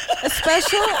 A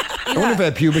special. I wonder if it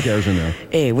had pubic hairs in there.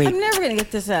 Hey, wait. I'm never gonna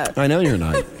get this out. I know you're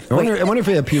not. I wonder if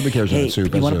it had pubic hairs in Hey, that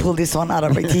soup. you want to That's pull this one out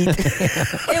of my teeth?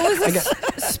 It was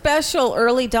a special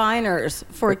early diners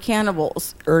for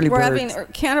cannibals. Early We're birds. having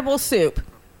cannibal soup.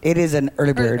 It is an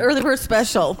early bird. Early bird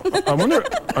special. I wonder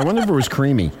if it was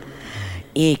creamy.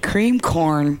 A cream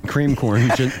corn. Cream corn.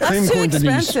 Cream too corn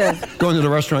Denise. expensive. Go into the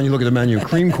restaurant, you look at the menu.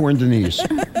 Cream corn Denise.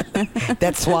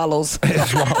 That swallows.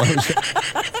 Swallows.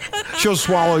 She'll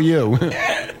swallow you.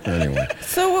 Anyway.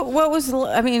 So what was?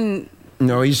 I mean,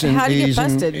 No, he's in. How'd he get he's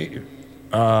in- busted?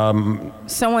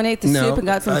 Someone ate the soup and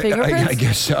got some fingerprints. I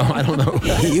guess so. I don't know.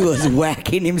 He was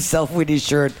whacking himself with his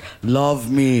shirt. Love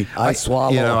me. I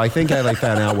swallow. You know, I think how they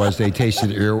found out was they tasted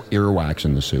earwax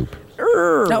in the soup.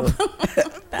 Nope.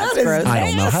 That's is gross. I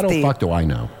don't know. How the Nasty. fuck do I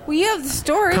know? Well, you have the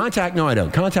story. No, I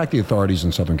don't. Contact the authorities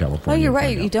in Southern Oh, California. you're and right.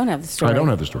 find You out. don't have the story. I don't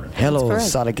have the story. Hello, correct.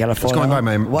 Southern California. It's going by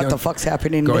my. What the fuck's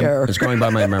happening there? It's going by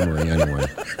my memory anyway.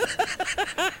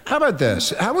 How about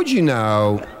this? How would you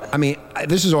know? I mean,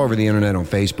 this is all over the internet on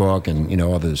Facebook and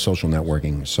other social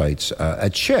networking sites. A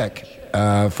chick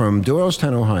from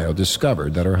Doylestown, Ohio,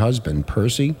 discovered that her husband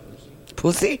Percy,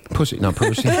 Pussy? not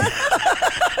Percy,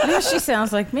 Yeah, she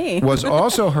sounds like me. was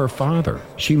also her father.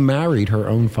 She married her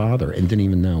own father and didn't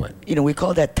even know it. We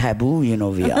call that taboo,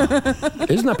 Via.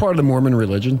 Isn't that part of the Mormon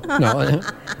religion? No,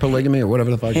 polygamy or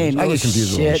whatever the fuck. Hey, it is. I no get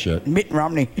confused with all this shit. Mitt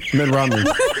Romney. Mitt Romney.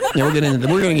 Yeah, we're going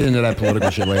to get into that political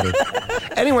shit later.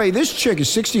 Anyway, this chick is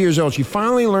 60 years old. She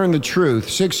finally learned the truth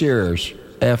 6 years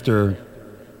after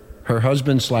her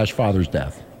husband/father's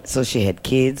death. So she had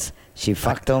kids. She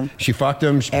fucked them. She fucked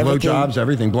him, Everything. blowjobs,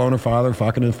 everything, blowing her father,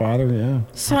 fucking his father, yeah.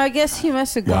 So I guess he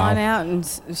must have Wow. gone out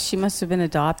and she must have been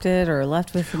adopted or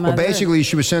left with the mother. Well, basically,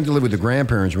 she was sent to live with the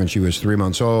grandparents when she was 3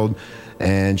 months old,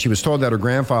 and she was told that her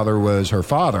grandfather was her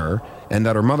father and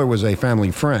that her mother was a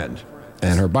family friend,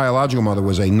 and her biological mother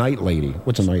was a night lady.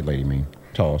 What's a night lady mean?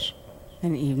 Tell us.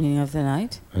 An evening of the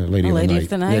night? A lady, A of, lady the night. of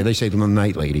the night? Yeah, they say the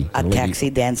night lady. A taxi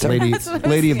dancer. Lady, That's what I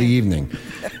lady of the see. evening.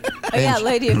 Oh, yeah,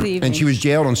 lady of the evening. And she was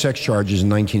jailed on sex charges in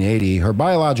 1980. Her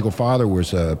biological father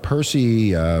was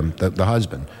Percy, the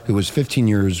husband, who was 15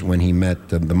 years when he met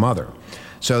the mother.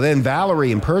 So then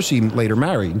Valerie and Percy later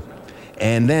married.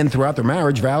 And then throughout their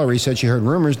marriage, Valerie said she heard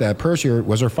rumors that Percy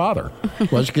was her father.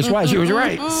 Well, guess what? She was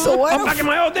right. So what? I'm fucking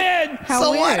my old dad. How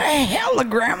So weird. what the hell? The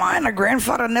grandma and the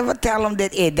grandfather never tell them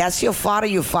that, hey, that's your father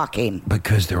you fucking.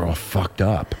 Because they're all fucked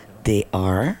up. They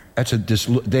are? That's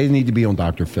they need to be on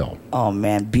Dr. Phil. Oh,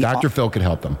 man. Dr. Phil could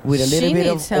help them. With a little She bit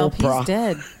needs of help. Oprah. He's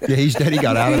dead. Yeah, he's dead. He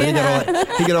got out of it.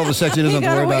 He got all the sex. He doesn't He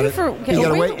have to got worry away about it. for- He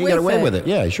got away. He got away with with it. it.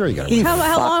 Yeah, sure, he got away. He with it.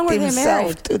 How long fucked were they himself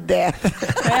married? to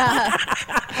death. Yeah.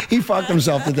 He fucked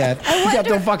himself to death. He kept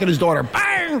on fucking his daughter.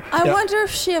 Bang! I Yeah. wonder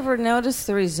if she ever noticed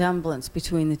the resemblance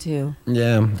between the two.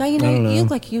 Yeah. Guy, you I don't know. look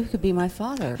like you could be my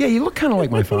father. Yeah, you look kind of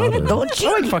like my father. Don't you?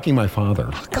 I like fucking my father.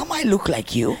 How come I look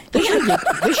like you? They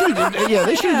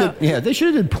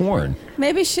should have did porn.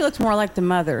 Maybe she looked more like the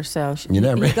mother, so she, You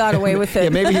never. he got away with it. Yeah,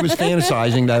 maybe he was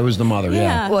fantasizing that was the mother. Yeah.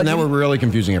 Yeah. Well, And now you- we're really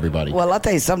confusing everybody. Well, I'll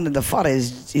tell you something. The father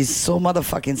is so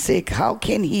motherfucking sick. How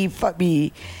can he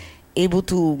be able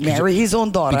to marry his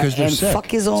own daughter because they're and sick. fuck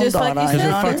his own Just daughter? like you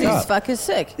they're said, fucked he's up. fucking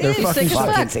sick. They're He's fucking sick as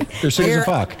fucking fuck. sick. They're sick as a Here-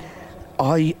 fuck.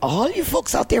 All you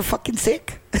folks out there fucking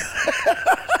sick?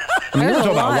 I mean, we're There's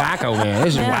talking a about lot. wacko, man.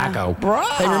 This is Yeah. wacko. Bro.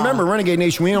 Hey, remember, Renegade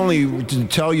Nation, we only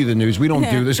tell you the news. We don't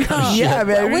do this kind of shit. Yeah,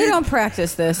 man. We don't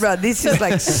practice this. Bro, this is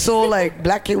like so like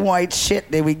black and white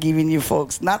shit that we giving you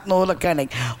folks. Not no other kind of,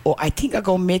 oh, I think I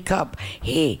gonna make up.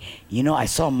 Hey, I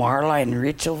saw Marla and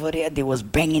Rich over there. They was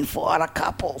banging for other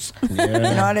couples. You know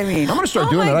what I mean? I'm going to start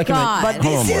Oh doing my that. I can God. make. But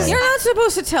this Hold on, is- Marla. You're not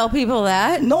supposed to tell people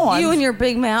that. No, you I'm- and your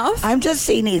big mouth. I'm just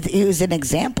saying it was an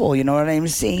example. You know what I'm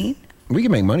saying? We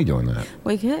can make money doing that.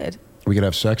 We could. We could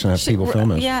have sex and have people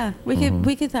film us. Yeah, we could.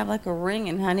 We could have like a ring,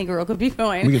 and Honey Girl could be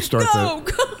going. We could start go,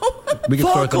 the- go. We can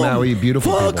start the Maui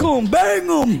beautiful Fuck people. 'em, bang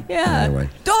 'em. Yeah, Anyway.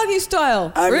 doggy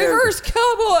style, I'm your- reverse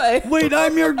cowboy. Wait,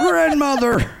 I'm your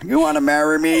grandmother. You want to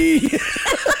marry me?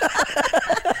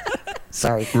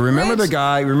 Sorry. Remember the Rich.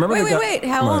 guy? Remember the guy? Wait.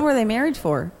 How long were they married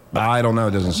for? I don't know.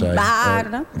 It doesn't say. I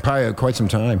don't know. Probably quite some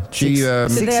time. She. Did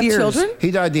they have years. children? He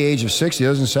died at the age of 60.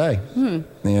 Doesn't say.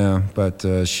 Yeah, but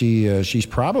she's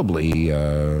probably in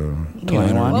her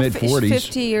Well, mid 40s.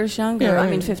 50 years younger. I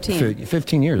mean, 15.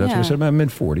 15 years. That's what I Yeah. said. About mid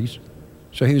 40s.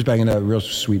 So he was banging that real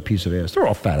sweet piece of ass. They're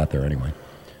all fat out there anyway.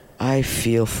 I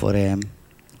feel for them.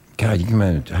 God, you can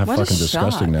imagine how What a fucking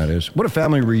disgusting shock. that is. What a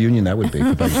family reunion that would be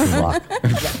for those people.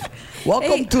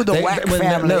 Welcome Hey. to the Whack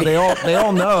family. No,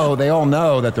 they all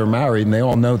know that they're married, and they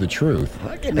all know the truth,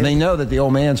 and they know that the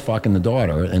old man's fucking the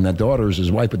daughter, and that daughter is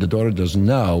his wife, but the daughter doesn't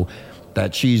know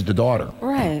that she's the daughter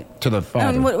Right. to the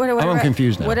father. Whatever, I'm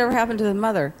confused now. Whatever happened to the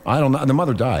mother? I don't know. The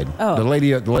mother died. Oh. The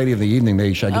lady of the evening, I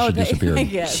guess she disappeared.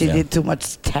 yes. She Yeah. did too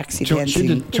much taxi She dancing.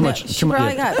 did too much. She too much-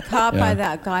 probably yeah. got caught by Yeah.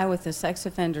 that guy with the sex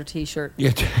offender T-shirt.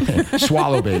 Yeah,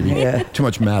 swallow baby. Yeah. Too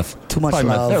much meth. Too much Probably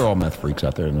love. They're all meth freaks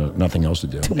out there. Nothing else to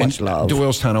do. Too much love.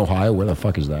 Doylestown, Ohio. Where the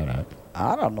fuck is that at?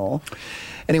 I don't know.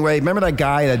 Anyway, remember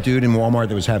that dude in Walmart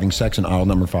that was having sex in aisle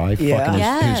number 5?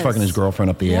 Yeah. He was fucking his girlfriend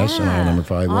up the ass in aisle number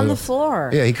 5. On the floor.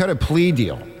 Yeah, he cut a plea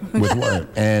deal with one.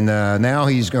 And now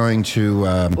he's going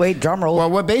to... Wait, drum roll.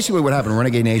 Well, basically what happened,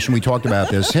 Renegade Nation, we talked about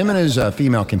this. Him and his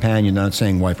female companion, not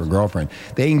saying wife or girlfriend,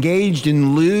 they engaged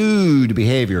in lewd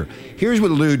behavior. Here's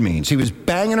what lewd means. He was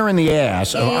banging her in the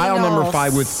ass on aisle number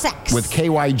 5 with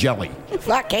KY jelly.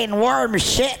 Fucking worm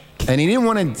shit. And he didn't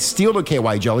want to steal the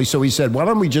KY jelly, so he said, why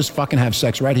don't we just fucking have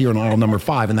sex right here in aisle number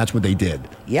 5? And that's what they did.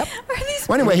 Yep.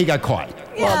 Well, anyway, he got caught.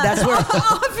 Well, that's where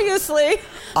Obviously.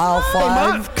 aisle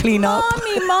 5 clean up.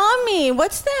 Mommy,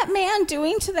 what's that man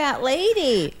doing to that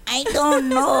lady? I don't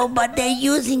know, but they're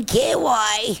using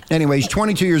KY. Anyway, he's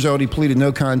 22 years old. He pleaded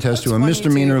no contest to a 22.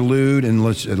 misdemeanor lewd and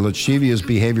lascivious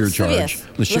behavior charge.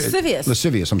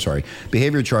 Lascivious. I'm sorry.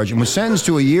 Behavior charge. And was sentenced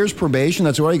to a year's probation.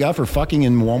 That's all he got for fucking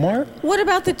in Walmart? What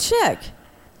about the chick?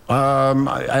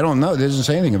 I don't know. It doesn't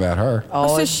say anything about her.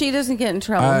 So she doesn't get in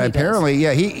trouble. He Apparently,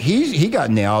 yeah. He got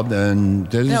nailed.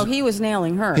 And no, he was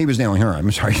nailing her. He was nailing her.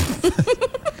 I'm sorry.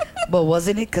 But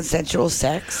wasn't it consensual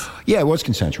sex? Yeah, it was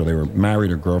consensual. They were married,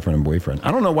 or girlfriend and boyfriend.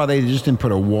 I don't know why they just didn't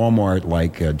put a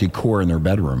Walmart decor in their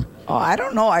bedroom. Oh, I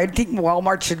don't know. I think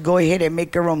Walmart should go ahead and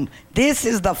make a room. This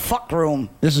is the fuck room.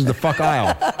 This is the fuck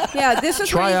aisle. Yeah, this is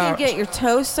Try where you out. can get your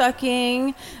toe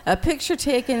sucking, a picture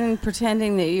taken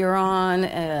pretending that you're on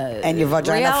And your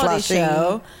vagina reality flushing.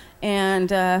 show. And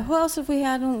who else have we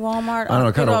had in Walmart? I don't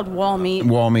know. Good old Wall Meat.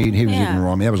 Wall Meat. He was Yeah. eating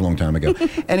raw meat. That was a long time ago.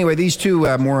 Anyway, these two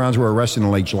morons were arrested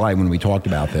in late July when we talked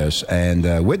about this.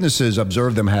 And witnesses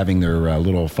observed them having their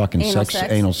little fucking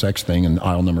anal sex thing in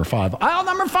aisle number 5. Aisle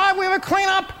number 5, we have a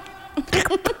cleanup.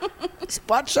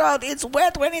 Watch out, it's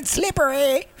wet when it's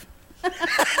slippery.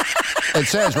 It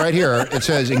says right here, it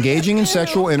says engaging in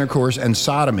sexual intercourse and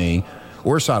sodomy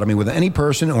with any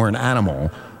person or an animal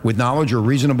with knowledge or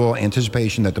reasonable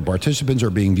anticipation that the participants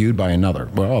are being viewed by another.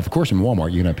 Well, of course, in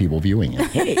Walmart, you're going to have people viewing it.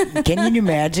 Hey, can you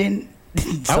imagine?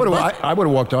 I would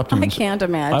have walked up to him. I can't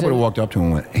imagine. I would have walked up to him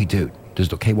and went, hey, dude, does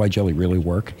the KY jelly really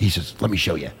work? He says, let me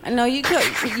show you. No, you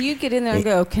get in there and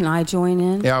go, can I join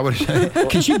in? Yeah, I would have said,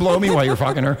 can she blow me while you're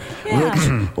fucking her?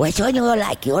 Yeah. Which one you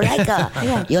like? You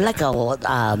like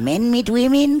a men meet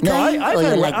women kind? Or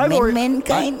you like men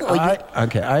kind?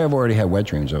 Okay, I have already had wet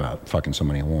dreams about fucking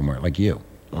somebody in Walmart, like you.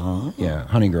 Yeah,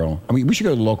 honey girl. I mean, we should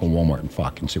go to the local Walmart and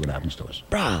fuck and see what happens to us.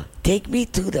 Bruh, take me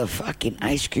to the fucking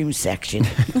ice cream section.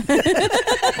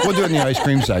 We'll do it in the ice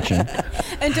cream section.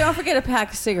 And don't forget a pack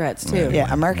of cigarettes, too.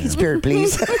 Yeah, American Spirit,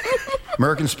 please.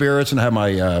 American Spirits, and have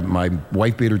my my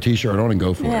wife beater T-shirt on and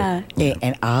go for it. Yeah,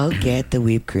 and I'll get the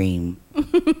whipped cream. You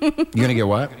gonna get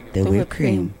what? The whipped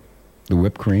cream. The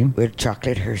whipped cream? With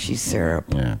chocolate Hershey syrup.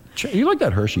 Yeah. You like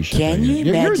that Hershey shit. Can you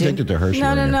You're imagine? addicted to Hershey.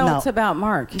 No, right? it's about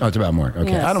Mark. Oh, it's about Mark.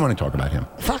 Okay. Yes. I don't want to talk about him.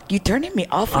 Fuck, you turning me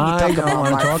off when you I talk don't about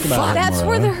wanna Mark. talk about Fuck. him. That's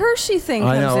where the Hershey thing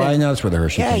comes in. I know that's where the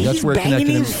Hershey Yeah, thing. That's he's where banging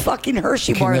connected his fucking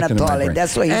Hershey bar in the connected my toilet. brain.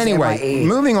 That's why he's Anyway, MIA.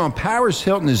 moving on. Paris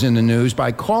Hilton is in the news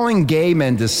by calling gay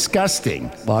men disgusting.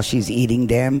 While she's eating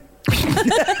them.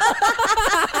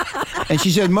 And she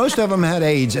said most of them had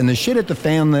AIDS, and the shit at the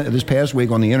fan this past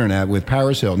week on the internet with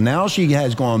Paris Hilton. Now she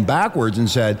has gone backwards and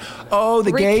said, "Oh,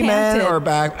 the gay men Recanted. are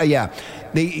back."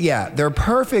 They're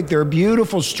perfect. They're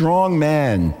beautiful, strong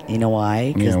men. You know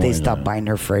why? Because Yeah, they why stopped not? buying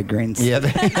her fragrance. Yeah,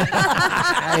 there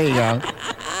you go.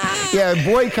 Yeah,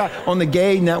 boycott on the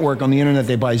gay network on the internet.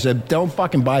 They said, "Don't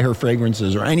fucking buy her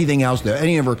fragrances or anything else,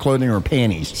 any of her clothing or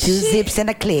panties." 2 zips and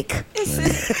a click.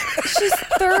 She's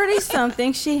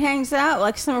 30-something. She hangs out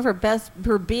like some of her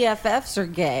BFFs are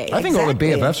gay. I think all the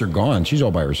Exactly. BFFs are gone. She's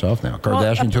all by herself now.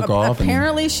 Kardashian took off.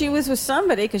 Apparently, she was with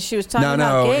somebody because she was talking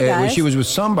about No, gay guys. she was with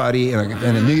somebody in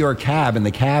a New York cab, and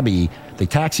the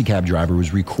taxi cab driver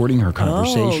was recording her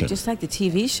conversation. Oh, just like the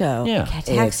TV show. Yeah.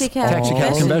 Taxi cab Taxi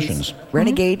cab Confessions. conventions.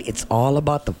 Renegade, it's all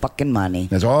about the fucking money.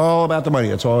 It's all about the money.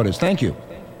 That's all it is. Thank you.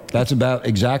 That's about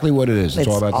exactly what it is. It's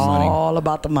all about the money. all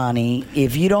about the money.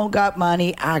 If you don't got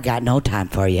money, I got no time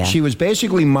for you. She was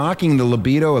basically mocking the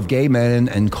libido of gay men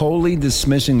and coldly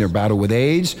dismissing their battle with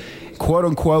AIDS. "Quote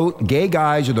unquote, gay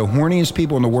guys are the horniest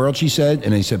people in the world," she said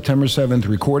in a September 7th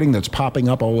recording that's popping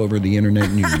up all over the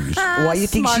internet news. Why you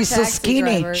think Smart she's so taxi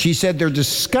skinny? driver. She said they're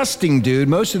disgusting, dude.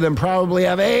 Most of them probably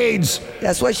have AIDS.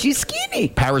 That's why she's skinny.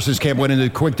 Paris's camp went into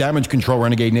quick damage control,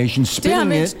 Renegade Nation,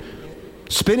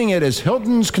 spinning it as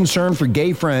Hilton's concern for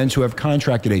gay friends who have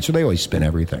contracted AIDS. So they always spin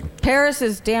everything. Paris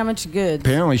is damaged goods.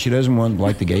 Apparently, she doesn't want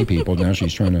like the gay people. Now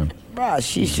she's trying to. Bruh,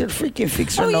 she should freaking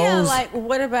fix her Oh, nose. yeah, like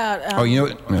what about... Oh, you know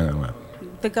what? No.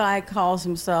 the guy calls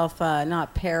himself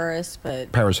not Paris,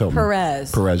 but Paris Hilton.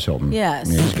 Perez Hilton. Yes.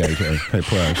 Yeah, he's gay too. Hey,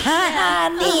 Perez.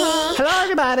 Hello,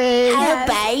 everybody. Hello,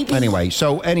 baby. Anyway,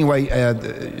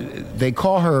 they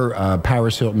call her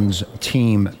Paris Hilton's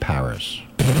Team Paris.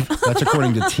 That's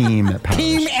according to Team Paris.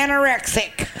 Team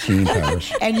anorexic. Team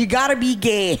Paris. And you gotta be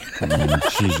gay.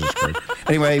 Jesus Christ.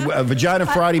 Anyway, Vagina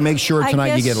Friday, make sure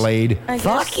tonight you get laid.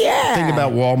 Fuck yeah. Think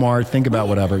about Walmart. Think about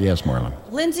whatever. Yes, Marlon.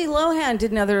 Lindsay Lohan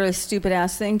did another really stupid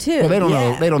ass thing too. Well, they don't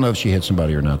know. Yeah. They don't know if she hit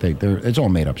somebody or not. It's all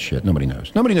made up shit. Nobody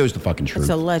knows. Nobody knows the fucking truth.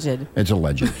 It's alleged. It's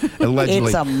alleged. Allegedly.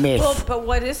 It's a myth. Well, but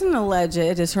what isn't alleged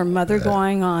is her mother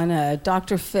going on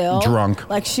Dr. Phil. Drunk.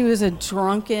 Like she was a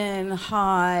drunken,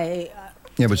 high.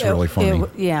 Yeah, but it's really funny.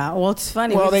 Yeah, well, it's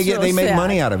funny. Well, but it's they really make sad.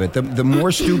 money out of it. The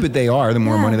more stupid they are, the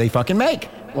more money they fucking make.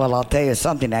 Well, I'll tell you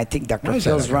something. I think Dr. Why is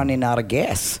that Phil's okay? running out of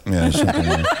gas. Yeah, something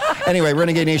like that. Anyway,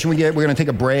 Renegade Nation, we're going to take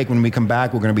a break. When we come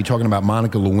back, we're going to be talking about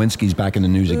Monica Lewinsky's back in the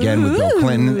news again with Bill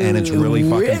Clinton, and it's really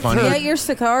fucking With funny. Get your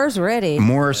cigars ready.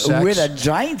 More sex. With a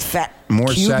giant fat More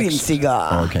Cuban sex.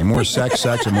 cigar. Okay, more sex,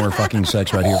 and more fucking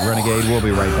sex right here. Renegade, we'll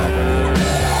be right back.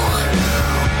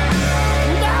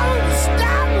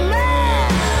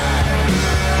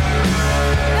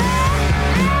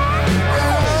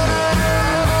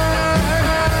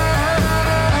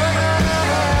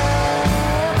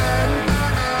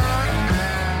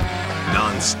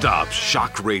 Non-stop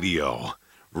shock radio.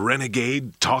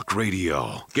 Renegade Talk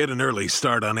Radio. Get an early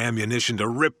start on ammunition to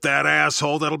rip that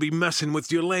asshole that'll be messing with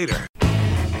you later.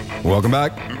 Welcome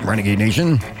back, Renegade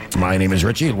Nation. My name is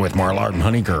Richie with Marlard and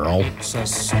Honey Girl. It's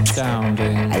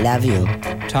astounding. I love you.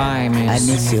 Time I is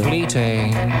miss you.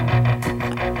 fleeting.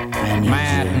 I need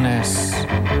Madness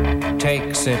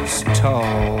takes its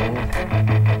toll.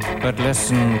 But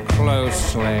listen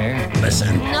closely.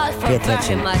 Listen, Not for Pay very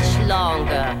attention. much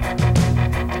longer.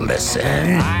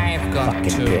 listen. I've got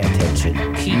Fucking pay to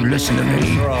attention. keep You listen to me.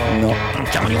 control. No. I'm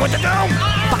telling you what to do.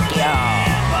 Fuck yeah.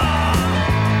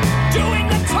 Doing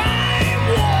the time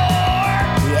war.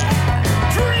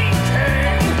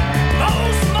 Drinking.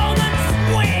 Those moments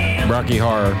when Rocky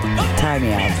Horror. Time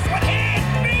me out. what hit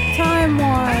me. Time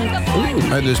wars.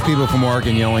 There's people from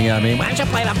Oregon yelling at me. Why don't you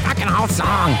play the fucking whole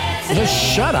song? Just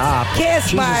shut up. Kiss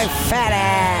Jesus. my fat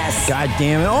ass. God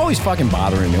damn it. Always fucking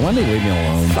bothering me. Why don't they leave me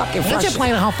alone? Fucking Why don't you frustrated.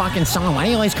 play the whole fucking song? Why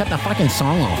do you always cut the fucking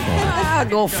song off for? Ah,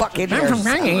 go fucking I'm from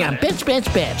Renegade.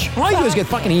 Bitch. All you do is get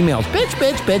fucking emails. Bitch.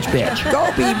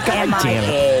 Go be God damn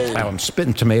it. Oh, I'm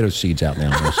spitting tomato seeds out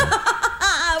now. Also.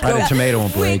 I had a tomato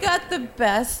won't We break. got the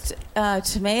best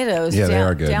tomatoes Yeah, they down,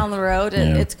 are good. down the road,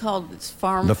 and Yeah. it's called The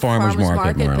farmer's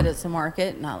market, Marilyn. but it's a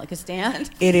market, not like a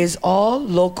stand. It is all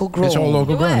local grown. It's all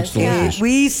local grown. It's was, yeah. delicious.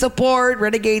 We support,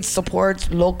 Renegade supports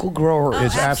local growers.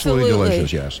 It's absolutely Absolutely.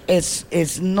 delicious, yes.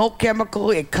 It's no chemical.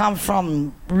 It comes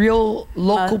from real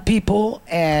local people,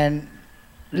 and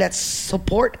let's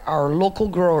support our local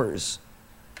growers.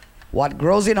 What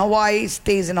grows in Hawaii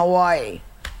stays in Hawaii.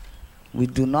 We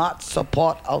do not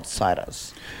support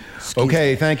outsiders.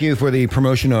 Okay, thank you for the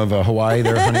promotion of Hawaii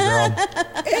there, honey girl.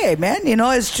 Hey, man,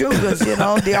 it's true because,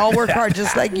 they all work hard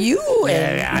just like you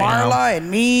and Yeah, I Marla and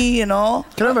me, Can I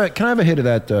have a hit of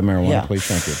that marijuana, Yeah. please?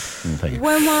 Thank you. Thank you.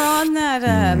 When we're on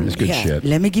that, It's good shit.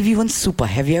 Let me give you one super.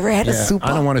 Have you ever had a Yeah, super?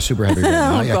 I don't want a super heavy. oh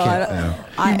I God,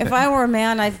 can't. if I were a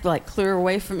man, I'd like clear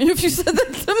away from you if you said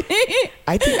that to me.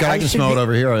 I think God, I I can should smell be, it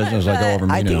over here. It's like all over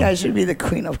me I think now. I should be the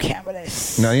queen of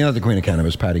cannabis. No, you're not the queen of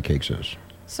cannabis. Patty Cakes is.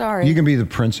 Sorry. You can be the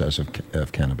princess of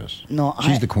cannabis. No,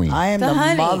 she's the queen. I am The the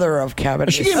honey. mother of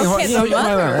cannabis. She gave me a hard. Okay, You know, the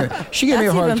mother. she gave me a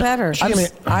That's hard. even better. She gave me.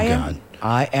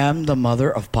 I am the mother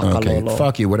of Okay, Pakalolo.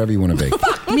 fuck you. Whatever you want to be.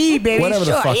 me, baby. Whatever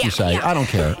the sure, fuck yeah, you say. yeah. I don't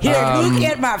care. Here, look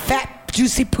at my fat,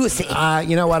 juicy pussy.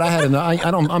 You know what? I had enough.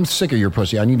 I'm sick of your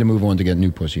pussy. I need to move on to get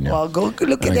new pussy now. Well, go look at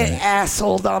Okay. that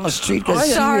asshole down the street. 'cause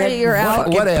you sorry, had you're out.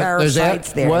 fucking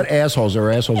parasites there. What assholes? There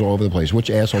are assholes all over the place. Which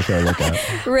asshole should I look at?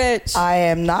 Rich. I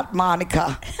am not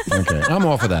Monica. Okay, I'm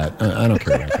off of that. I don't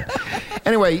care about that.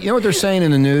 Anyway, you know what they're saying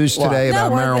in the news today No,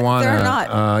 about well, marijuana? they're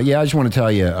not. Yeah, I just want to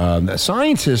tell you,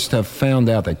 scientists have found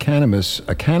out that a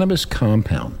cannabis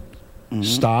compound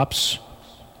stops.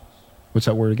 What's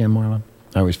that word again, Marla?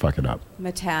 I always fuck it up.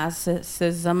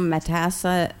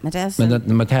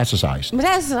 Metastasized.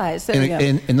 Metastasized. There we go.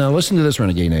 And now listen to this,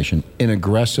 Renegade Nation. In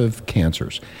aggressive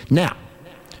cancers. Now,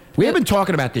 we have been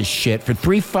talking about this shit for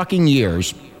 3 fucking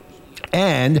years,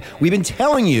 and we've been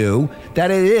telling you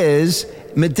that it is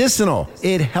medicinal.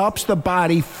 It helps the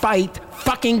body fight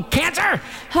fucking cancer.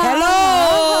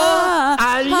 Hello?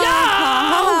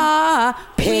 Hello?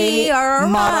 We are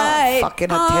right.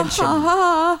 fucking attention.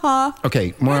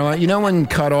 Okay, Marla, you know when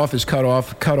cut off is cut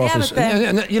off? Cut off Yeah, is... but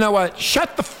then- You know what?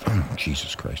 Shut the...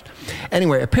 Jesus Christ.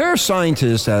 Anyway, a pair of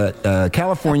scientists at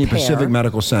California Pacific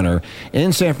Medical Center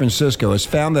in San Francisco has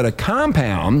found that a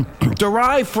compound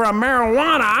derived from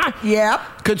marijuana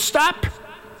Yep. could stop...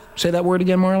 Say that word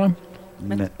again, Marla?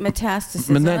 Metastasis.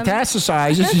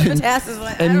 Metastasizes Metastasizes.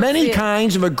 I and don't many see it.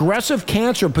 kinds of aggressive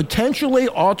cancer, potentially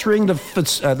altering the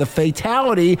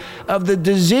fatality of the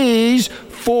disease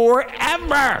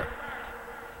forever.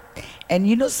 And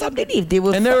you know something? If they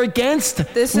were And they're against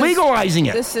This is- legalizing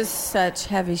it. This is such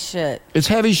heavy shit. It's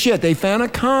heavy shit. They found a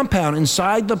compound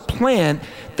inside the plant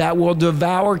that will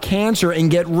devour cancer and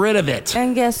get rid of it.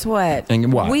 And guess what?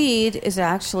 And what? Weed is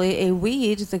actually a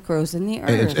weed that grows in the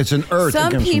earth. It's an earth that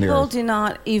Some comes from the people earth. do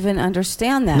not even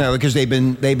understand that. No, because they've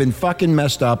been fucking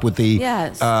messed up with the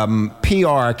Yes.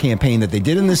 PR campaign that they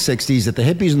did in the 60s, that the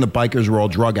hippies and the bikers were all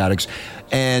drug addicts.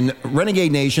 And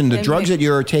Renegade Nation, the And drugs that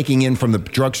you're taking in from the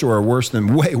drugstore are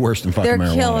way worse than fucking They're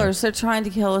marijuana. killers. They're trying to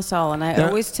kill us all. And I Yeah.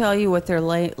 always tell you what their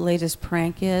latest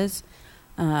prank is.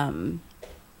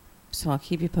 So I'll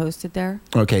keep you posted there.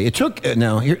 Okay, it took,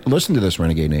 now here, listen to this,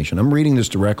 Renegade Nation. I'm reading this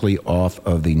directly off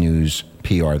of the news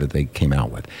PR that they came out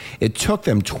with. It took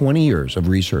them 20 years of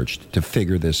research to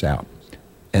figure this out,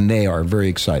 and they are very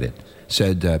excited,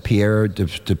 said Pierre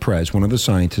Deprez, one of the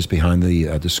scientists behind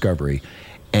the discovery.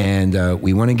 And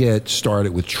we want to get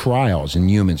started with trials in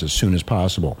humans as soon as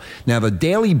possible. Now, the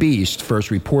Daily Beast first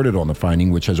reported on the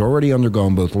finding, which has already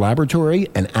undergone both laboratory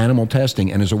and animal testing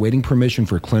and is awaiting permission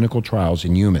for clinical trials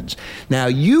in humans. Now,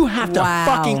 you have to Wow.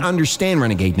 fucking understand,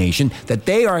 Renegade Nation, that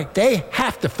they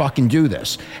have to fucking do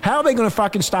this. How are they going to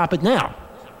fucking stop it now?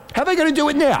 How are they going to do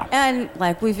it now? And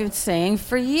like we've been saying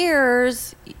for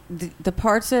years, the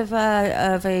parts of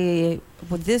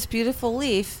this beautiful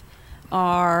leaf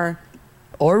are...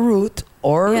 or root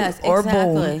or Yes, or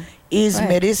exactly. bone is Right.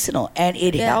 medicinal, and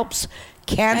it Yeah. helps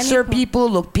cancer Any- people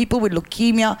with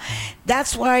leukemia.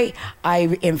 That's why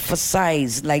I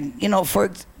emphasize, like, you know,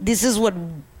 this is what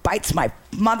bites my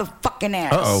motherfucking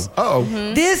ass.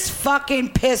 This fucking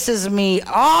pisses me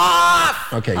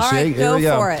off. Okay, All see, right, here go we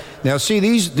go. for it. Now, see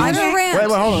these. I'm a rant.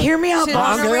 Wait, hold on. Hear me out, Shit,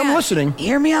 boss. I'm a Okay, I'm rant. listening.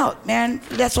 Hear me out, man.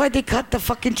 That's why they cut the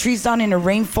fucking trees down in the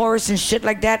rainforest and shit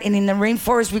like that. And in the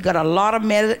rainforest, we got a lot of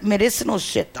medicinal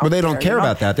shit. Well, they don't care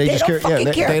about that. They just don't care. Yeah,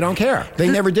 fucking they don't care. They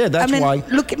never did. That's I mean, why.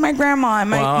 Look at my grandma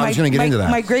and Well, I was gonna get into that.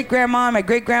 my great grandma, my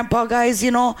great grandpa, guys.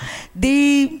 You know,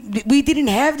 we didn't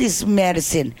have this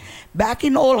medicine back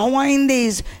in old Hawaiian days.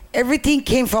 Everything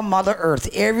came from Mother Earth.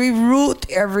 Every root,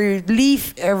 every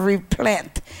leaf, every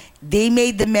plant. They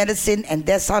made the medicine, and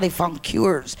that's how they found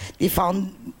cures. They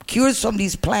found cures from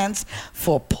these plants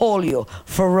for polio,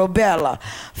 for rubella,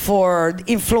 for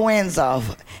influenza.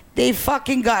 They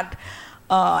fucking got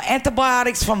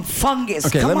antibiotics from fungus.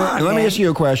 Okay, Come let on, me man. ask you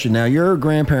a question. Now, your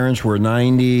grandparents were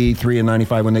 93 and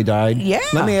 95 when they died? Yeah.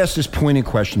 Let me ask this pointed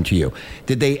question to you.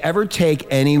 Did they ever take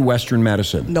any Western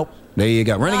medicine? Nope. There you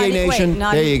go. Renegade Nation,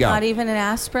 there you go. Not even an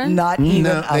aspirin? Not even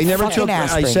No, a they never fucking took.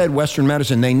 aspirin. I said Western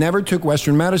medicine. They never took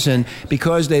Western medicine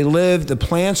because they lived. The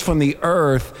plants from the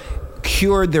earth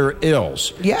cured their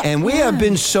ills. Yeah. And we have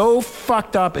been so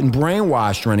fucked up and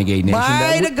brainwashed, Renegade Nation. By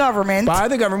that the government. By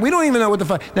the government. We don't even know what the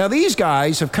fuck. Now, these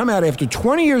guys have come out after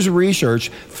 20 years of research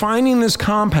finding this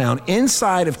compound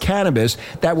inside of cannabis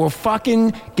that will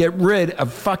fucking get rid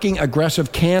of fucking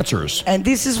aggressive cancers. And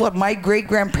this is what my great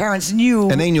grandparents knew.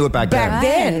 And they knew it back then.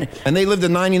 then. And they lived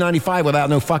in 1995 without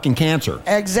no fucking cancer.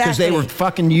 Exactly. Because they were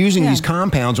fucking using Yeah. these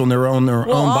compounds on their own Well,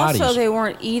 own bodies. also they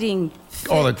weren't eating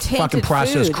All the tainted fucking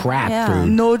processed food. crap Yeah. food.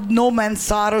 No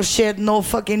Monsanto shit, no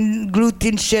fucking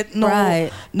gluten shit, Right.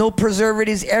 no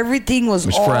preservatives. Everything was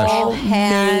was all fresh.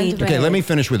 made. Okay, let me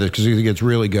finish with this because it gets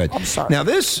really good. I'm sorry. Now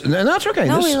this, and that's okay.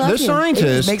 No, we love this you.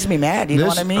 scientist It makes me mad, you know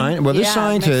what I mean? Well, this Yeah,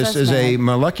 it makes scientist us is a mad.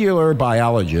 molecular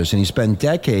biologist, and he spent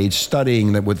decades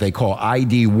studying what they call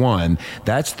ID1.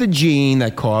 That's the gene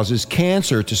that causes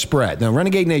cancer to spread. Now,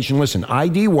 Renegade Nation, listen.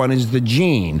 ID1 is the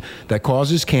gene that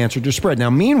causes cancer to spread. Now,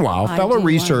 meanwhile, fellow ID1.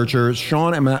 researcher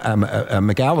Sean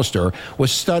McAllister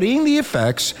was studying the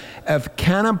effects of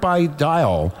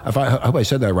cannabidiol, I hope I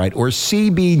said that right, or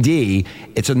CBD.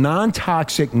 It's a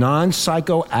non-toxic,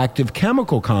 non-psychoactive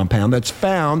chemical compound that's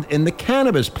found in the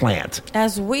cannabis plant.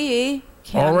 As we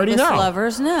Already cannabis know.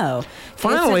 lovers know.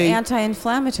 Finally- it's an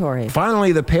anti-inflammatory.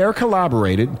 Finally, the pair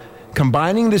collaborated,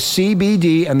 combining the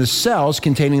CBD and the cells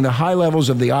containing the high levels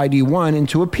of the ID1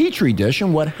 into a petri dish.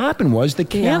 And what happened was the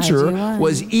cancer ID1.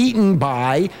 was eaten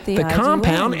by The the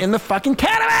compound ID1. in the fucking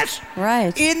cannabis.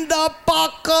 Right. In the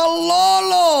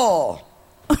Bacalolo.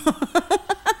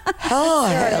 Oh,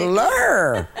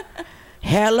 hello.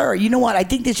 Heller, you know what? I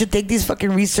think they should take these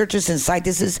fucking researchers and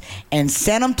scientists and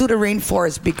send them to the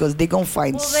rainforest because they're going to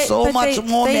find so much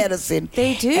more medicine.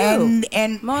 They do.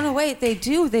 And Mona, wait, they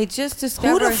do. They just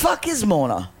discovered. who the fuck is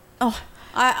Mona? Oh,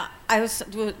 I was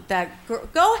doing that.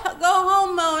 Go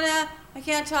home, Mona. I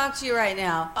can't talk to you right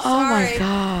now. Oh, my Sorry.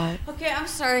 God. Okay, I'm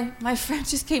sorry. My friend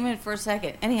just came in for a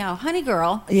second. Anyhow, honey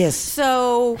girl. Yes.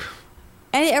 So,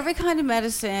 every kind of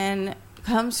medicine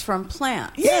comes from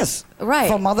plants. Yes. Right.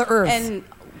 From Mother Earth. And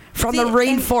from the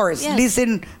rainforest. yes.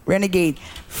 Listen, Renegade.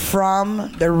 From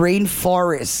the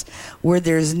rainforest, where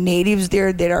there's natives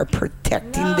there that are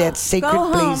protecting No, that sacred go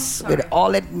home. place with Sorry.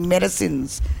 all that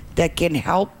medicines that can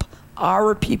help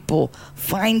our people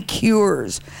find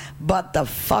cures. But the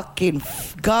fucking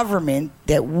government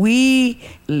that we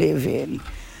live in,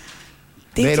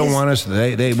 They don't want us.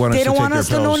 They want us They to don't take want their us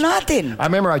to know pills. nothing. I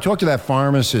remember I talked to that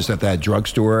pharmacist at that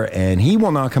drugstore, and he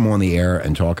will not come on the air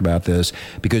and talk about this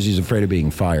because he's afraid of being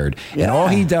fired. And all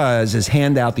he does is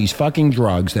hand out these fucking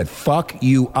drugs that fuck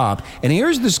you up. And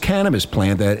here's this cannabis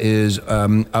plant that is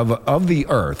of the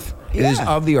earth. It is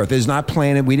of the earth. It is not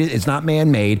planted. It's not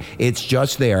man-made. It's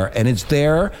just there, and it's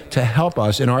there to help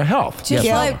us in our health. Just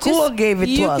Yes, like- Mama. Kua gave it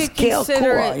to you us. could Kale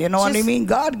consider Kua. it You know what I just- mean?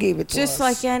 God gave it to us. Just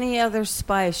like any other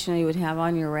spice, you would have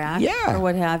on your rack, Yeah. or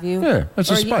what have you. Yeah, that's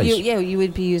a Or spice. You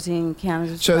would be using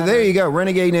cannabis. So there you go,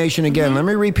 Renegade Nation again. Let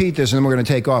me repeat this, and then we're going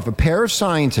to take off. A pair of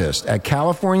scientists at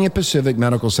California Pacific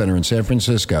Medical Center in San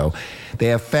Francisco, they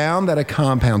have found that a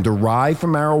compound derived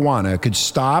from marijuana could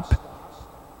stop.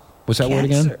 What's that word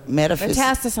again?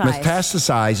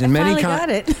 Metastasize in many got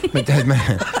it.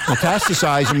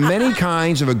 metastasize in many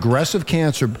kinds of aggressive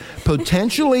cancer,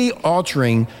 potentially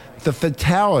altering the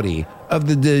fatality of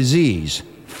the disease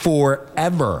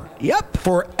forever. Yep.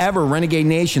 Forever. Renegade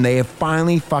Nation, they have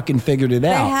finally fucking figured it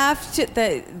They out. have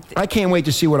to. I can't wait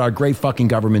to see what our great fucking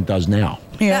government does now.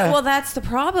 Well, that's the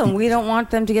problem. We don't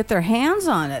want them to get their hands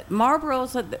on it.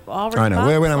 Marlboro's already. I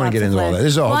know. We're not going to get into all that. This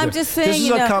is all. Well, I'm just saying. This is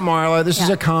Marla. This is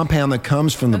a compound that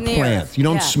comes from the From the plant. earth. You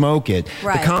don't Yeah. smoke it.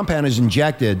 Right. The compound is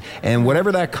injected, and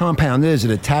whatever that compound is,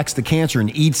 it attacks the cancer and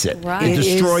eats it. Right. It It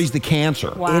destroys is- the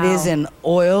cancer. Wow. It is an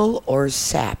oil or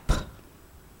sap.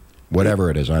 Whatever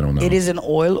it is, I don't know. It is an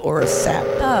oil or a sap.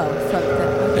 Oh, fuck that.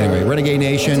 Okay. Anyway, Renegade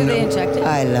Nation. Do they inject it?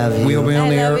 I love you. We'll be on I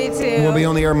the air. love you too. We'll be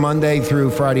on the air Monday through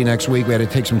Friday next week. We had to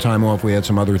take some time off. We had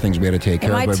some other things we had to take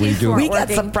care my of, but we teeth do. weren't We got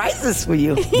working. surprises for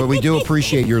you. But we do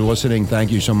appreciate your listening. Thank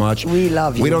you so much. We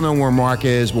love you. We don't know where Mark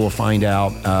is. We'll find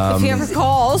out. If he ever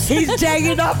calls. He's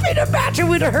jagging up in a bathroom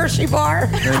with a Hershey bar.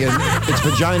 And again, it's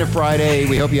Vagina Friday.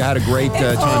 We hope you had a great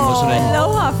time listening.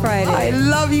 Aloha Friday. I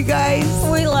love you guys.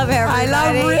 We love I everybody.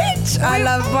 love Rich. I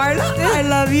love Marla. I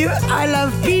love you. I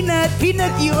love Peanut.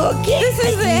 Peanut, you okay? This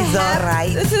is the He's all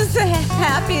right. This is the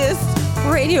happiest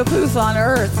radio booth on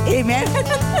earth. Amen.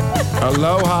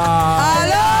 Aloha.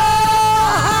 Aloha.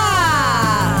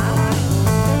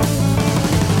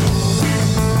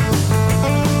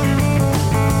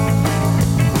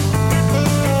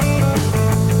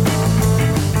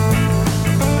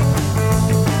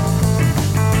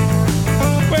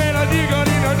 Well, I dig a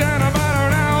little down about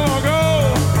an hour ago.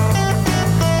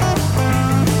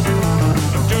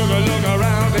 Took a look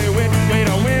around the way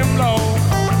the wind blow.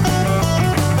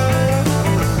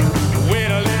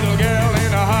 With a little girl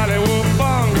in a Hollywood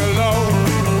bungalow.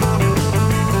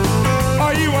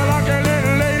 Are you a lucky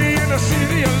little lady in the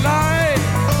city of light?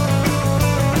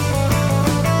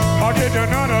 Or did you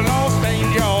know the lost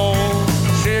angel?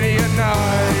 City of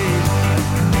night.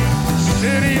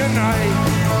 City of night.